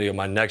think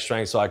my neck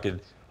strength, so I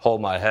could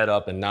hold my head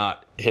up and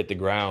not hit the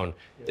ground,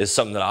 is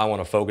something that I want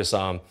to focus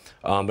on.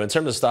 But in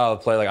terms of style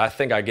of play, like I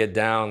think I get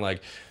down,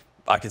 like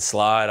I could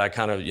slide. I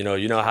kind of you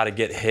know how to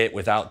get hit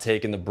without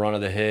taking the brunt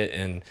of the hit,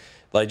 and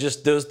like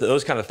just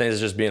those kind of things.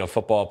 Just being a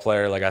football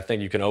player, like I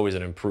think you can always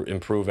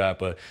improve at,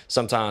 but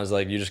sometimes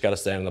like you just got to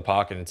stand in the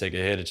pocket and take a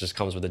hit. It just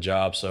comes with the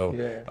job. So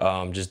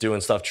just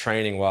doing stuff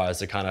training wise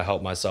to kind of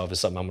help myself is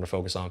something I'm going to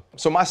focus on.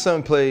 So my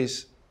son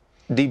plays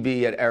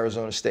DB at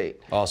Arizona State.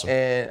 Awesome.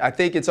 And I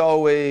think I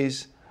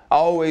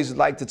always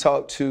like to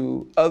talk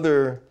to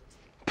other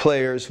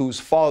players whose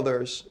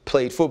fathers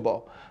played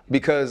football,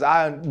 because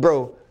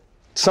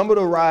some of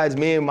the rides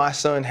me and my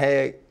son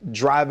had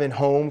driving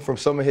home from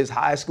some of his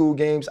high school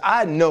games,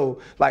 I know,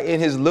 like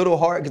in his little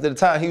heart, because at the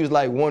time he was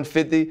like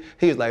 150,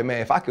 he was like, man,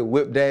 if I could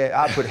whip Dad,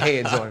 I'd put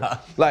hands on him,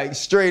 like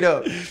straight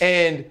up.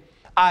 And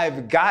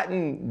I've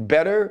gotten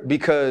better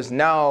because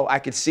now I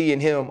could see in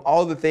him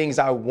all the things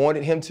I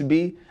wanted him to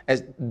be,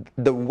 as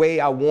the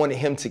way I wanted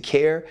him to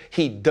care,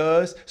 he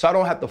does. So I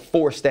don't have to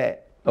force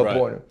that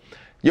upon him.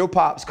 Your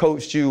pops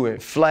coached you in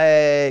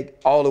flag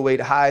all the way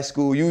to high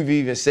school. You've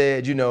even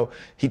said,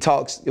 he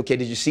talks, okay,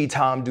 did you see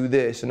Tom do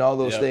this and all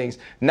those things.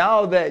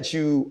 Now that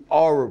you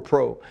are a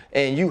pro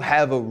and you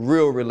have a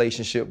real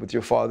relationship with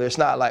your father, it's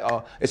not like,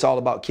 oh, it's all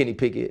about Kenny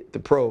Pickett, the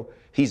pro.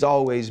 He's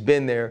always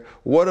been there.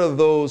 What are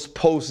those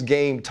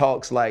post-game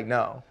talks like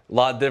now? A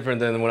lot different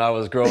than when I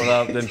was growing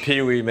up than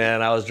Pee Wee,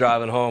 man. I was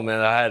driving home,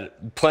 and I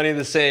had plenty of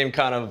the same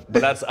kind of.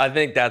 But I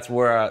think that's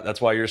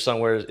why your son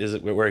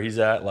where he's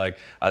at. Like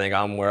I think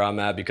I'm where I'm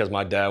at because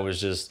my dad was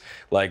just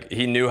like,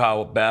 he knew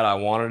how bad I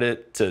wanted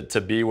it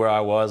to be where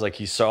I was. Like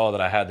he saw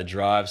that I had the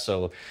drive,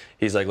 so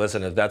he's like,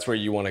 listen, if that's where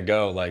you want to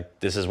go,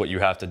 like this is what you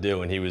have to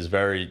do. And he was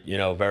very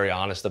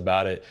honest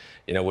about it.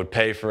 Would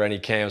pay for any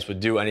camps, would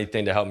do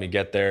anything to help me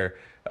get there.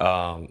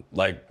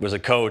 Like was a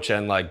coach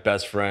and like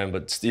best friend,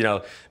 but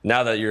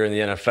now that you're in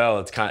the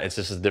NFL, it's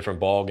just a different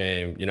ball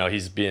game.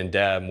 He's being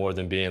dad more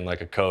than being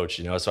like a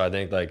coach. So I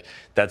think like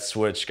that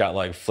switch got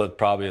like flipped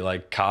probably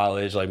like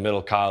college, like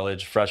middle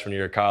college, freshman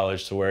year of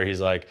college, to where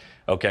he's like,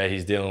 okay,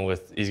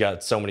 he's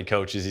got so many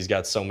coaches, he's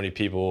got so many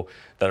people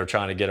that are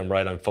trying to get him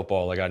right on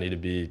football. Like I need to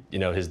be,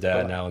 his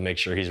dad now and make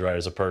sure he's right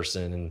as a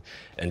person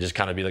and just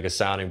kind of be like a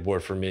sounding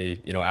board for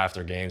me,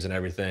 after games and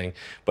everything.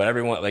 But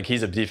everyone, like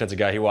he's a defensive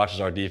guy, he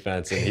watches our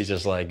defense and he's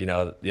just like,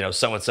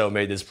 so-and-so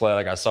made this play,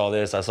 like I saw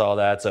this, I saw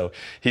that. So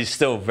he's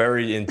still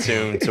very in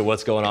tune to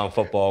what's going on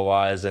football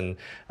wise and,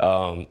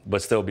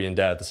 but still being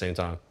dad at the same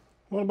time.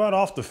 What about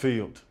off the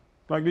field?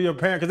 Like your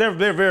parents, because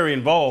they're very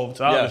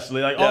involved,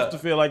 obviously. Off the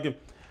field, like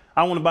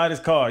I want to buy this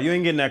car. You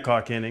ain't getting that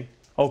car, Kenny.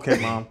 Okay,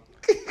 Mom.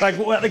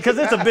 Because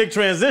it's a big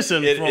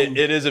transition.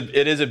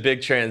 It is a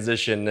big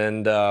transition,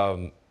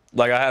 and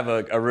like I have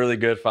a really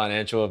good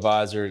financial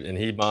advisor, and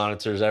he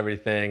monitors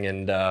everything.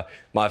 And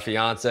my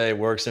fiance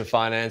works in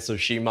finance, so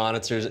she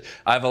monitors it.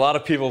 I have a lot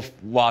of people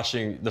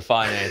watching the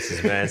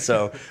finances, man.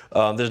 So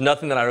there's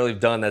nothing that I really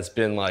done that's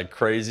been like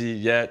crazy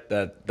yet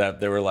that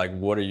they were like,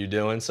 what are you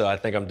doing? So I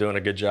think I'm doing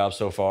a good job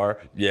so far.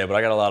 Yeah, but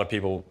I got a lot of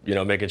people,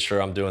 making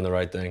sure I'm doing the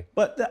right thing.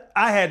 But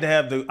I had to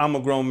have the I'm a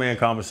grown man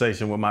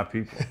conversation with my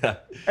people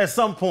at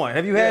some point.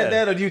 Have you had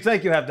that, or do you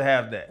think you have to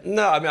have that?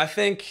 No, I mean, I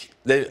think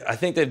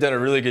they've done a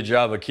really good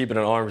job of keeping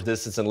an arm's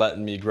distance and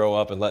letting me grow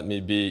up and letting me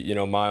be,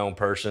 my own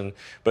person.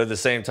 But at the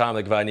same time,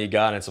 like if I need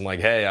guidance, I'm like,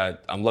 hey,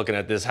 I'm looking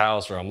at this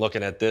house, or I'm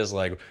looking at this,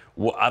 like,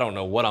 I don't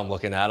know what I'm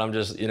looking at. I'm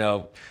just,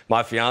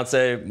 my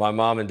fiance, my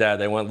mom and dad,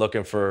 they went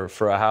looking for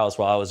a house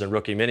while I was in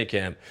rookie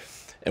minicamp.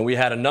 And we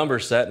had a number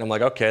set, and I'm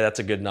like, okay, that's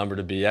a good number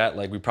to be at.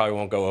 Like, we probably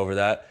won't go over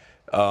that.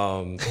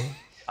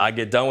 I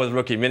get done with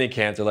rookie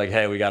minicamp, they're like,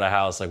 hey, we got a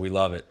house, like, we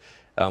love it.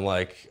 I'm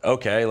like,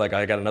 okay, like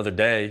I got another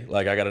day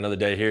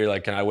here,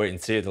 like can I wait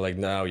and see it? They're like,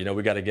 no,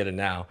 we got to get it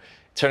now.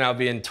 Turned out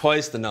being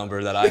twice the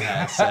number that I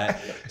had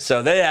set.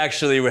 So they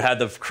actually had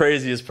the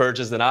craziest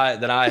purchase than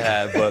I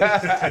had.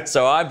 But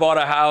so I bought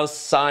a house,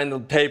 signed the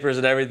papers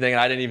and everything, and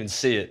I didn't even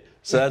see it.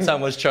 So that's how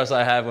much trust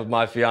I have with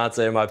my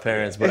fiance and my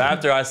parents. But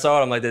after I saw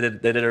it, I'm like, they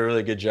did a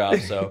really good job.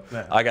 So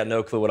I got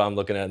no clue what I'm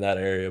looking at in that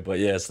area. But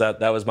yes, that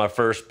was my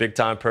first big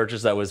time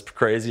purchase that was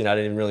crazy, and I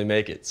didn't even really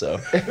make it. So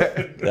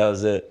that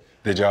was it.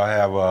 Did y'all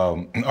have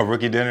a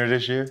rookie dinner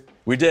this year?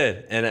 We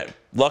did, and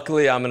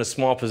luckily I'm in a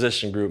small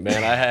position group,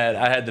 man. I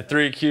had the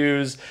 3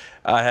 Qs.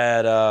 I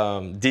had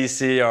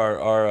DC,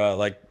 our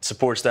like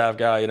support staff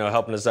guy, you know,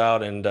 helping us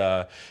out, and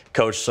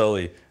Coach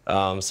Sully.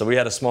 So we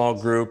had a small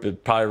group.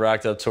 It probably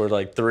racked up toward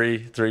like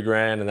 $3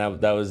 grand,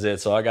 and that was it.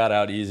 So I got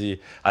out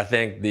easy. I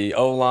think the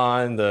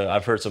O-line,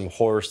 I've heard some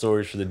horror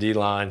stories for the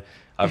D-line.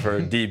 I've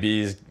heard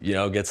DBs, you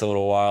know, gets a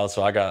little wild.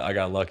 So I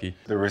got lucky.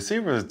 The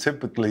receivers are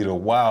typically the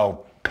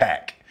wild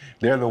pack.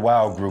 They're the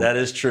wild group. That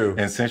is true.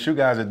 And since you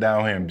guys are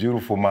down here in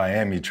beautiful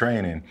Miami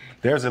training,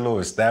 there's a little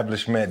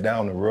establishment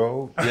down the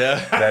road.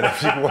 Yeah. That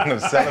if you want to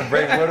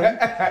celebrate with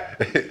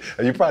them,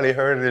 you probably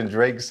heard it in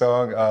Drake's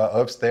song,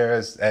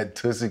 Upstairs at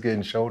Tootsie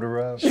Getting Shoulder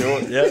Rub. Sure,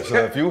 yeah. So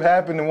if you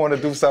happen to want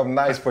to do something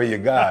nice for your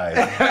guys,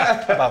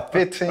 about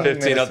 15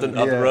 minutes up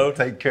the road.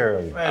 Take care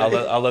of it.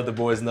 I'll let the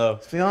boys know.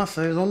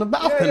 Fiance is on the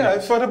balcony. Yeah,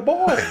 it's for the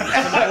boys. It's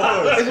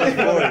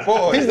for the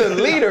boys. He's the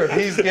leader.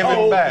 He's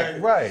giving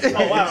back, right.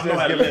 Oh, wow. He's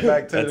just giving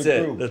back to That's the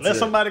it. group. That's Let it.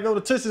 somebody go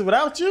to Tootsie's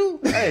without you?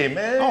 Hey, I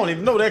man. don't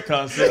even know that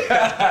concept.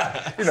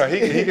 You know,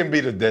 he can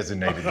be the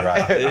designated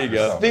driver. There you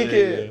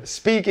go.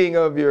 Speaking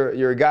of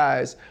your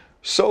guys,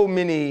 so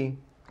many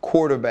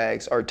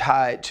quarterbacks are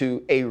tied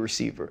to a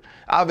receiver.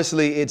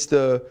 Obviously, it's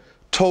the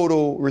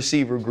total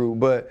receiver group,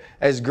 but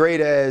as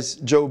great as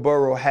Joe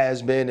Burrow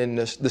has been in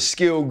the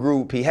skill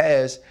group he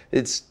has,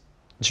 it's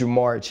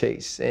Jamar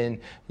Chase. And,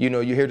 you know,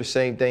 you hear the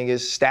same thing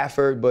as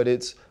Stafford, but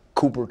it's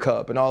Cooper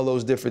Kupp and all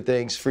those different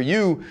things. For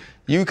you,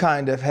 you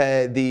kind of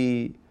had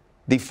the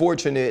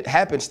fortunate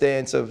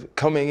happenstance of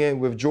coming in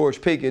with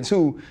George Pickens,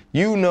 who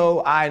you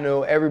know, I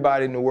know,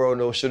 everybody in the world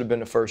knows should have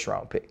been a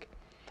first-round pick.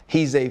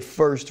 He's a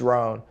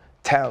first-round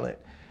talent.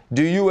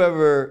 Do you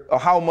ever, or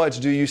how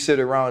much do you sit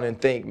around and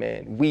think,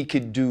 man, we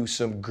could do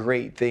some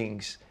great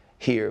things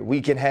here?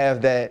 We can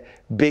have that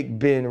Big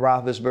Ben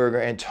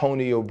Roethlisberger,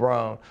 Antonio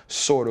Brown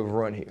sort of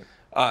run here.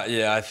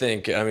 Yeah, I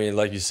think, I mean,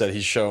 like you said,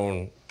 he's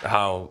shown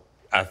how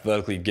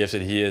athletically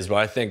gifted he is, but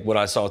I think what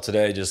I saw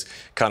today, just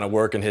kind of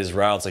working his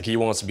routes, like he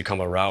wants to become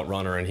a route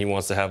runner, and he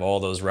wants to have all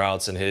those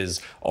routes in his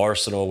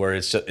arsenal where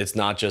it's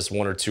not just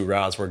 1 or 2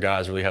 routes where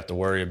guys really have to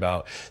worry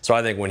about. So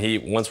I think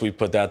once we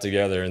put that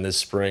together in this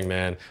spring,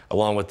 man,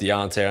 along with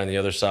Deontay on the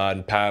other side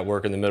and Pat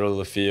work in the middle of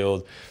the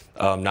field,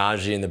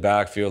 Najee in the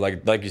backfield,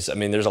 like you said, I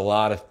mean, there's a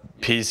lot of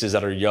pieces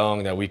that are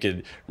young that we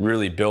could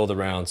really build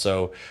around.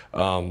 So,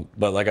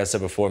 but like I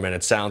said before, man,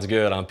 it sounds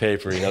good on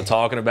paper. You know,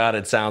 talking about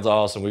it sounds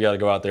awesome. We got to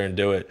go out there and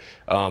do it.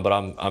 But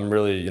I'm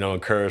really, you know,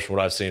 encouraged from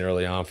what I've seen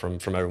early on from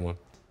everyone.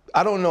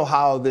 I don't know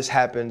how this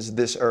happens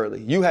this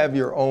early. You have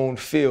your own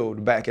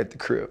field back at the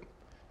crib,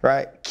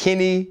 right?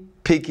 Kenny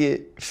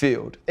Pickett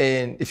Field.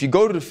 And if you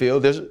go to the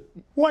field, there's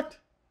What?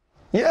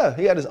 yeah,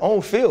 he had his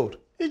own field.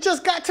 He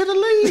just got to the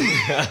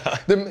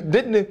league.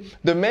 Didn't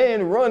the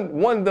man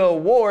won the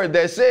award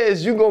that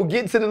says you gonna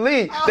get to the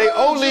league?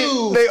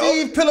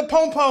 Steve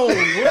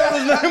Pilipompon, whatever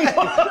his name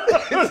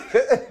was.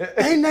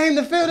 They named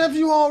the field after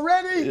you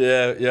already?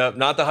 Yeah,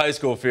 not the high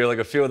school field, like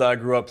a field that I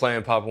grew up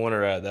playing Pop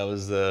Warner at. That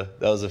was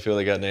the field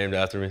that got named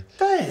after me.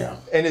 Damn.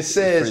 And it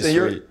says,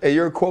 Pretty and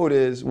your quote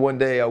is, "One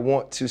day I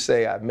want to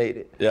say I made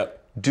it." Yep.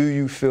 Do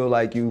you feel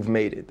like you've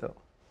made it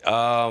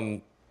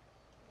though?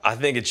 I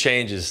think it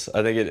changes.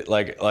 I think it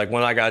like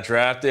when I got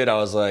drafted, I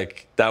was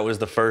like, that was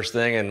the first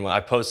thing. And when I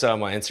posted on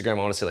my Instagram,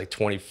 I want to say like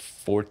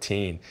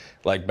 2014,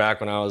 like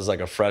back when I was like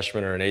a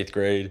freshman or in 8th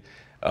grade.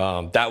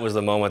 That was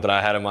the moment that I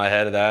had in my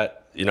head of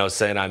that, you know,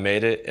 saying I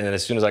made it. And then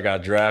as soon as I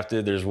got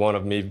drafted, there's one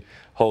of me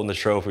holding the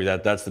trophy.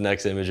 That's the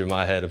next image in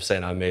my head of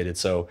saying I made it.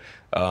 So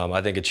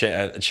I think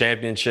a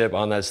championship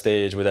on that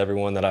stage with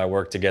everyone that I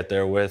worked to get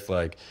there with,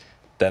 like,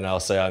 then I'll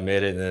say I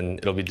made it, and then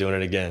it'll be doing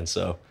it again.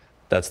 So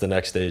that's the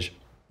next stage.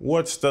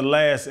 What's the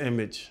last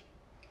image?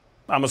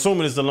 I'm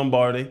assuming it's the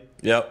Lombardi.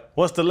 Yep.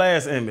 What's the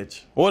last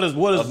image? What is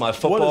Of my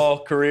football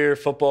career,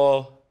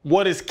 football.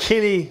 What is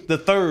Kenny the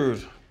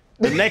third,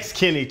 the next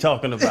Kenny,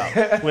 talking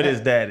about with his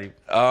daddy?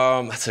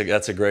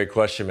 That's a great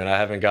question, man. I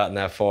haven't gotten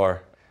that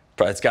far.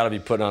 It's got to be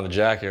putting on the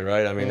jacket,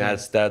 right? I mean,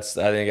 that's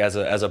I think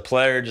as a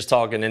player, just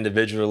talking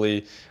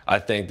individually, I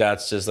think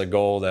that's just a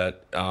goal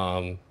that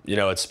you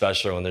know, it's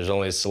special, and there's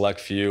only a select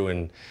few,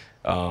 and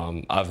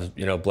I've,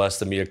 you know, blessed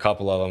to meet a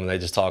couple of them, and they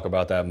just talk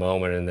about that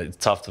moment, and it's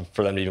tough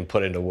for them to even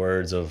put into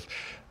words of.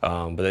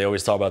 But they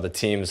always talk about the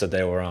teams that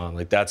they were on.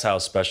 Like, that's how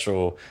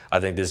special I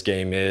think this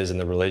game is, and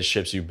the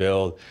relationships you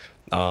build.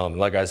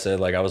 Like I said,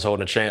 like I was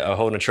holding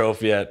a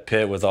trophy at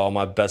Pitt with all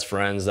my best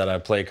friends that I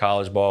played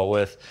college ball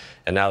with,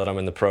 and now that I'm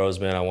in the pros,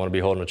 man, I want to be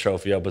holding a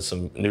trophy up with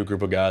some new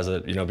group of guys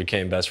that, you know,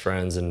 became best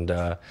friends and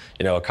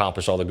you know,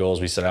 accomplished all the goals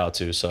we set out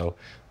to. So,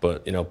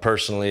 but, you know,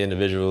 personally,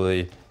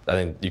 individually, I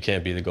think you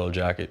can't be the gold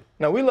jacket.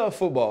 Now, we love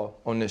football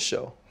on this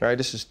show, right?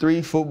 This is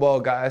 3 football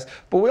guys,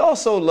 but we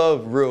also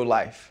love real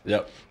life.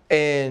 Yep.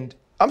 And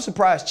I'm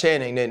surprised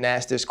Channing didn't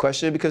ask this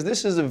question, because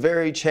this is a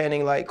very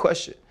Channing-like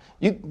question.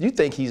 you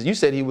think you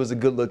said he was a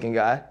good-looking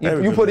guy.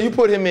 You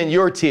put him in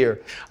your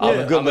tier.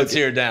 I'm a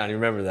tier down. You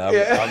remember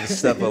that? I'm a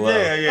step below.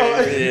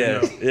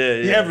 Yeah.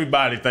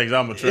 Everybody thinks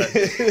I'm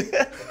attractive.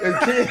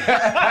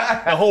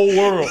 The whole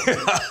world.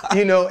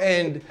 You know,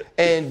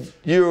 and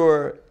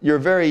you're a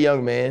very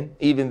young man,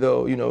 even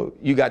though, you know,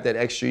 you got that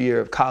extra year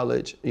of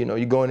college. You know,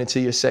 you're going into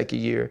your second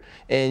year,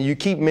 and you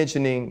keep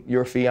mentioning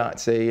your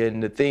fiance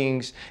and the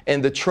things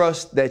and the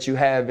trust that you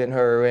have in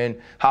her and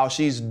how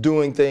she's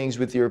doing things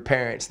with your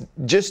parents.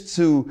 Just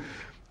to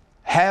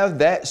have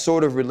that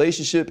sort of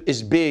relationship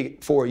is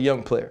big for a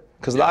young player,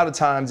 because a lot of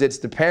times it's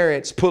the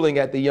parents pulling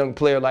at the young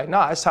player like,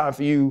 nah, it's time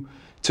for you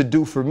to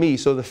do for me.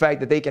 So the fact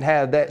that they can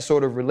have that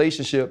sort of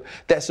relationship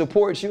that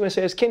supports you and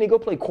says, Kenny, go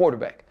play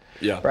quarterback.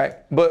 Yeah. Right.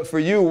 But for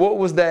you, what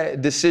was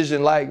that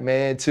decision like,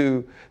 man,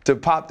 to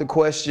pop the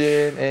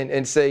question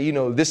and say, you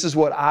know, this is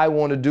what I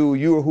want to do.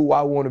 You are who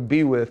I want to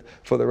be with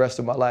for the rest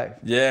of my life.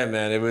 Yeah,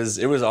 man. It was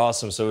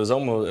awesome. So it was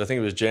almost, I think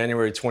it was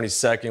January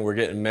 22nd. We're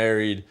getting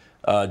married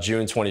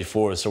June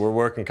 24th. So we're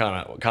working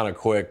kind of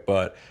quick,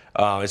 but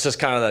it's just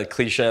kind of that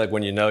cliche, like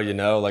when you know, you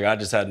know. Like I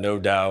just had no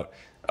doubt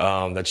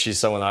that she's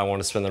someone I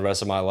want to spend the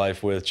rest of my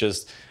life with.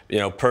 Just, you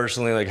know,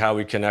 personally, like how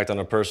we connect on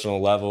a personal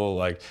level.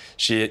 Like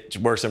she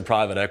works in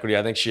private equity.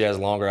 I think she has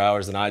longer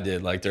hours than I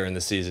did, like during the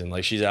season.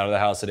 Like she's out of the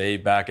house at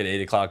 8, back at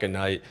 8 o'clock at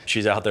night.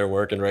 She's out there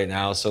working right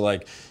now. So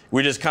like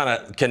we just kind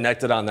of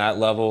connected on that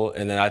level,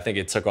 and then I think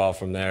it took off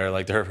from there.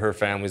 Like her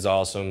family's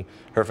awesome.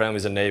 Her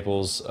family's in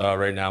Naples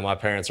right now. My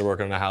parents are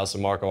working in a house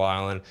in Marco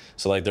Island.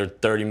 So like they're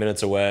 30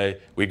 minutes away.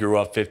 We grew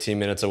up 15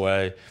 minutes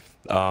away.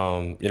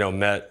 You know,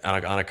 met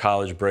on a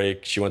college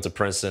break. She went to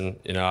Princeton.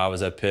 You know, I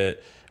was at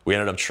Pitt. We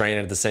ended up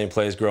training at the same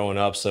place growing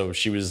up. So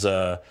she was,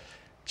 shout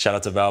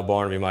out to Val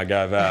Barnaby, my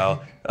guy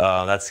Val.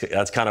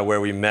 That's kind of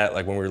where we met,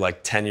 like when we were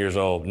like 10 years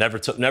old.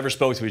 Never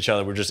spoke to each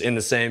other. We're just in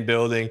the same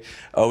building.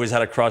 Always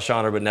had a crush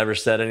on her, but never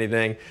said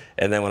anything.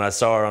 And then when I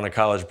saw her on a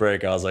college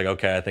break, I was like,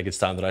 okay, I think it's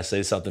time that I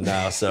say something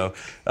now. So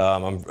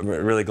I'm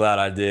really glad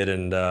I did.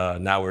 And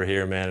now we're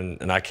here, man.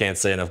 And I can't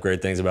say enough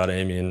great things about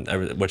Amy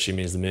and what she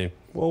means to me.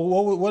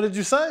 Well, what did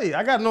you say?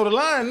 I got to know the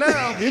line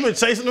now. You've been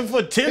chasing her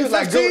for 10,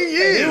 15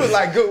 years. He was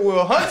like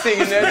Goodwill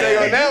Hunting and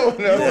everything on that one.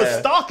 You were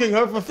stalking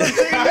her for 15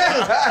 years.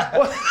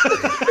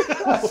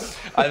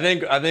 I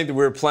think that we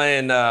were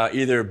playing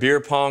either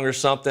beer pong or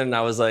something. And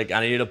I was like, I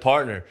need a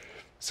partner.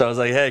 So I was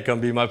like, hey, come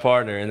be my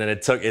partner. And then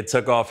it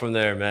took off from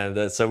there,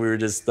 man. So we were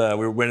just we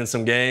were winning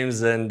some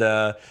games and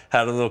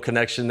had a little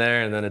connection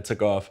there, and then it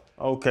took off.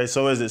 Okay,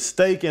 so is it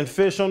steak and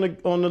fish on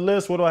the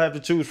list? What do I have to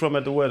choose from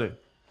at the wedding?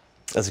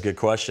 That's a good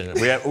question.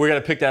 We're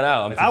gonna pick that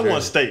out. I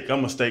want steak.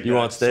 I'm a steak guy. You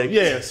want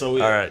steak? So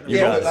yeah. All right.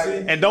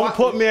 And don't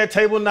put me at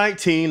table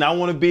 19. I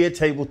want to be at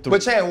table 3.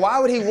 But Chan, why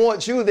would he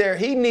want you there?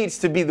 He needs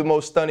to be the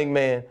most stunning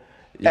man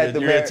at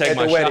the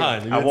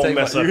wedding. I won't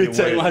mess up your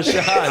wedding.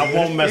 I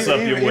won't mess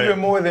up your wedding. Even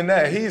more than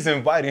that, he's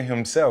inviting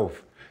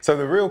himself. So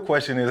the real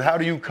question is, how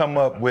do you come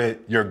up with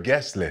your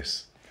guest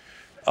list?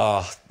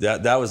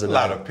 That was a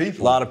lot of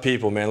people. A lot of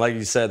people, man. Like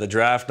you said, the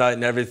draft night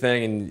and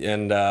everything,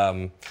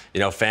 and you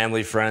know,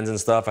 family, friends, and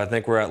stuff. I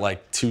think we're at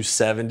like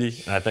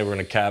 270, and I think we're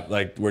gonna cap,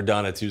 like we're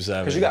done at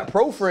 270. Because you got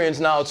pro friends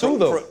now too,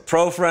 though.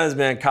 Pro friends,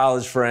 man.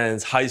 College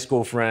friends, high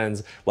school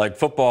friends. Like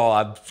football,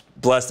 I'm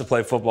blessed to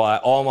play football.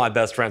 All my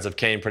best friends have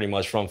came pretty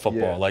much from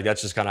football. Yeah. Like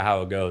that's just kind of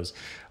how it goes.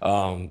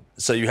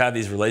 So you have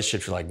these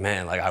relationships. You're like,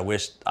 man, like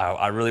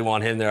I really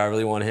want him there. I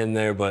really want him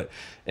there, but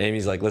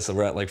Amy's like, listen,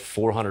 we're at like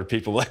 400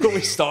 people like when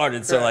we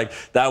started. So like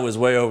that was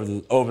way over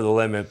the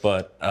limit,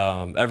 but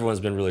everyone's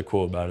been really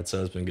cool about it,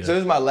 so it's been good. So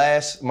this is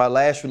my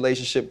last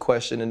relationship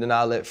question, and then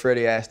I'll let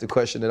Freddie ask the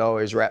question that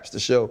always wraps the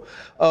show.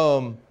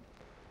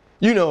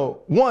 You know,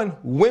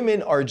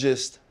 women are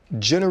just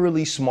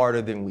generally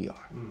smarter than we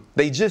are.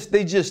 They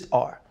just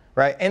are,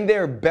 right? And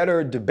they're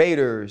better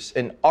debaters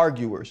and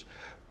arguers.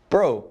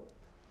 Bro,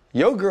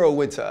 your girl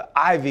went to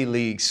Ivy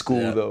League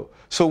school though.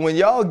 So when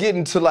y'all get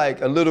into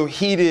like a little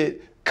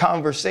heated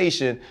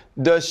conversation,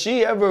 does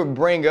she ever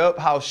bring up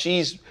how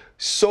she's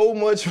so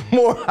much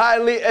more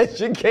highly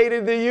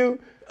educated than you?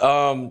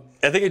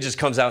 I think it just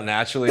comes out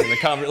naturally in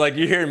the like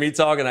you hear me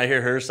talk and I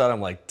hear her side,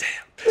 I'm like, damn.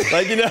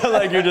 Like, you know,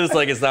 like you're just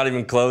like, it's not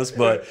even close.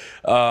 But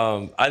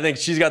I think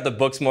she's got the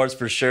book smarts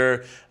for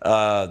sure.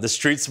 The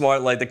street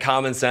smart, like the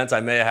common sense,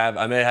 I may have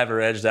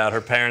her edged out. Her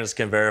parents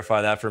can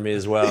verify that for me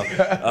as well.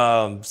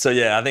 So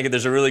yeah, I think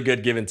there's a really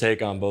good give and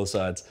take on both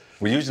sides.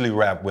 We usually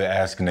wrap with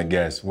asking the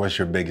guest, what's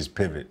your biggest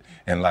pivot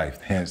in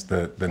life? Hence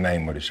the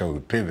name of the show,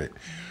 The Pivot.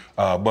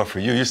 But for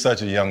you, you're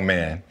such a young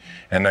man,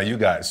 and you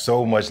got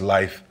so much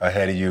life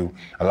ahead of you,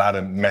 a lot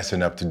of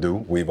messing up to do.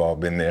 We've all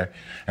been there,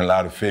 and a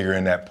lot of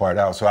figuring that part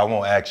out. So I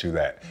won't ask you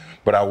that.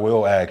 But I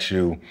will ask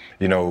you,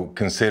 you know,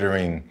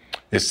 considering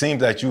it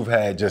seems that you've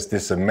had just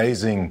this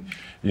amazing,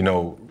 you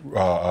know,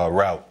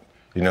 route,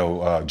 you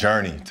know,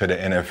 journey to the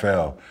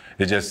NFL.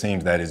 It just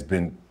seems that it's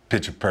been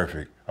picture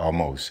perfect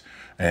almost,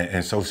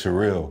 and so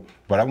surreal.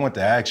 But I want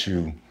to ask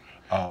you,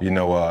 you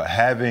know,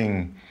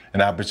 having an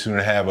opportunity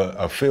to have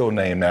a field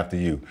named after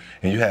you,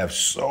 and you have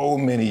so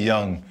many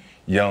young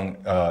young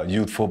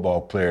youth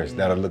football players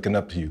that are looking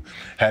up to you.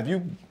 Have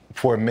you,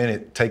 for a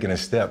minute, taken a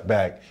step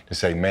back to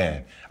say,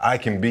 man, I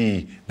can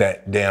be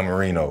that Dan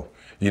Marino,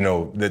 you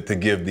know, to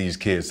give these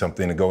kids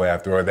something to go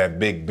after, or that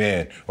Big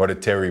Ben, or the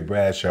Terry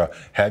Bradshaw?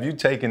 Have you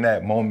taken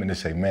that moment to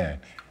say, man,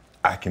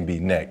 I can be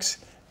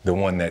next, the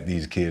one that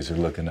these kids are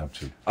looking up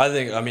to? I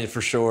think, I mean,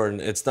 for sure,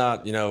 and it's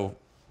not, you know,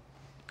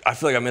 I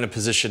feel like I'm in a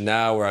position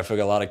now where I feel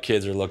like a lot of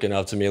kids are looking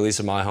up to me, at least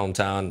in my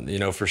hometown, you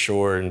know, for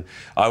sure. And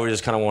I would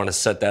just kind of want to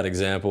set that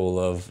example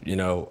of, you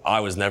know,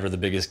 I was never the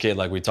biggest kid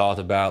like we talked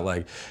about.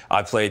 Like,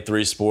 I played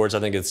 3 sports. I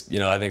think it's, you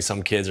know, I think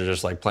some kids are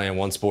just like playing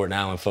one sport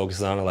now and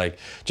focusing on it. Like,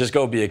 just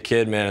go be a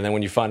kid, man. And then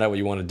when you find out what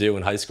you want to do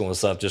in high school and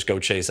stuff, just go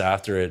chase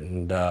after it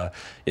and,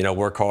 you know,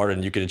 work hard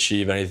and you can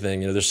achieve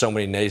anything. You know, there's so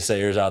many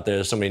naysayers out there.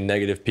 There's so many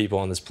negative people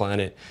on this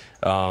planet.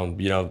 You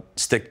know,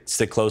 stick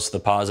close to the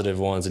positive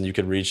ones, and you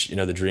can reach, you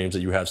know, the dreams that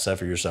you have set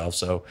for yourself.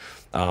 So,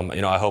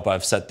 you know, I hope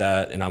I've set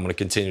that, and I'm going to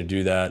continue to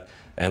do that.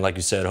 And like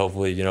you said,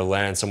 hopefully, you know,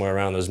 land somewhere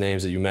around those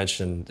names that you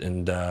mentioned.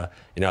 And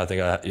you know, I think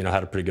I, you know,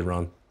 had a pretty good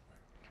run.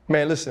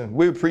 Man, listen,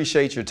 we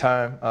appreciate your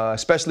time,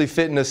 especially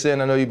fitting us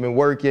in. I know you've been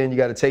working. You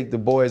got to take the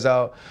boys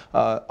out.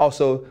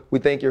 Also, we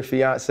thank your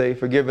fiance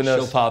for giving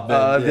us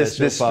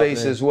this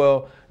space as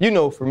well. You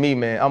know, for me,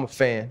 man, I'm a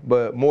fan,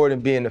 but more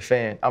than being a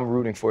fan, I'm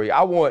rooting for you.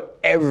 I want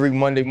every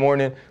Monday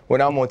morning when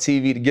I'm on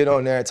TV to get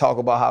on there and talk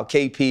about how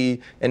KP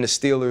and the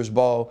Steelers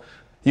ball.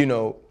 You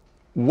know,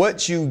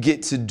 what you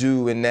get to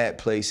do in that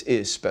place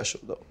is special,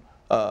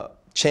 though.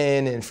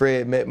 Chan and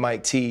Fred met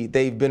Mike T.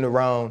 They've been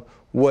around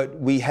what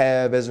we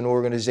have as an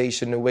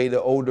organization, the way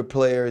the older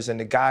players and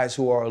the guys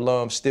who are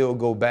alums still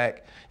go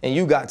back, and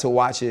you got to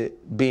watch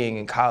it being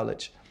in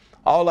college.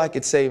 All I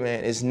could say,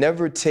 man, is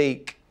never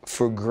take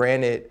for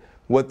granted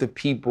what the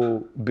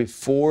people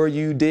before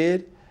you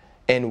did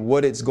and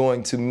what it's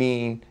going to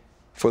mean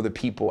for the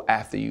people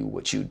after you,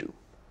 what you do.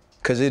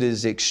 Because it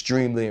is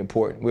extremely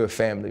important. We're a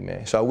family,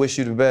 man. So I wish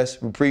you the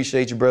best. We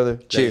appreciate you, brother.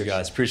 Cheers. Thank you,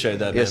 guys. Appreciate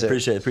that, man. Yes, sir.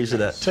 Appreciate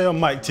that. Tell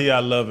Mike T I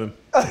love him.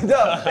 No,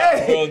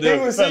 hey, he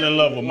was Fell in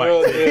love with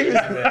Mike T.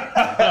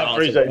 I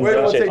appreciate We're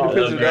going to take the it.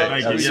 picture,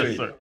 man. Thank you. Yes,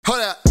 sir.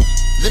 Hold up,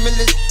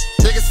 limitless.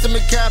 Niggas to me,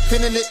 can't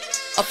pin in it.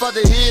 I fought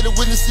the head to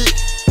witness it.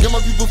 Got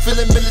my people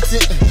feeling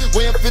militant.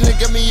 Way I'm feeling,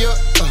 got me up.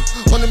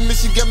 On the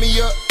mission, got me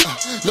up.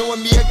 Knowing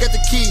me, I got the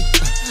key.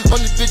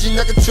 Only vision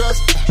I can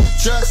trust.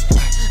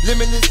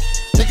 Limitless.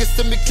 Niggas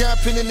to me, can't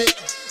pin in it.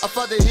 I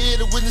fought the head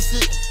to witness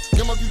it.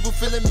 Got my people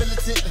feeling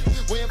militant.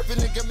 Way I'm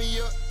feeling, got me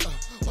up.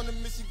 On the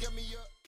mission, got me up.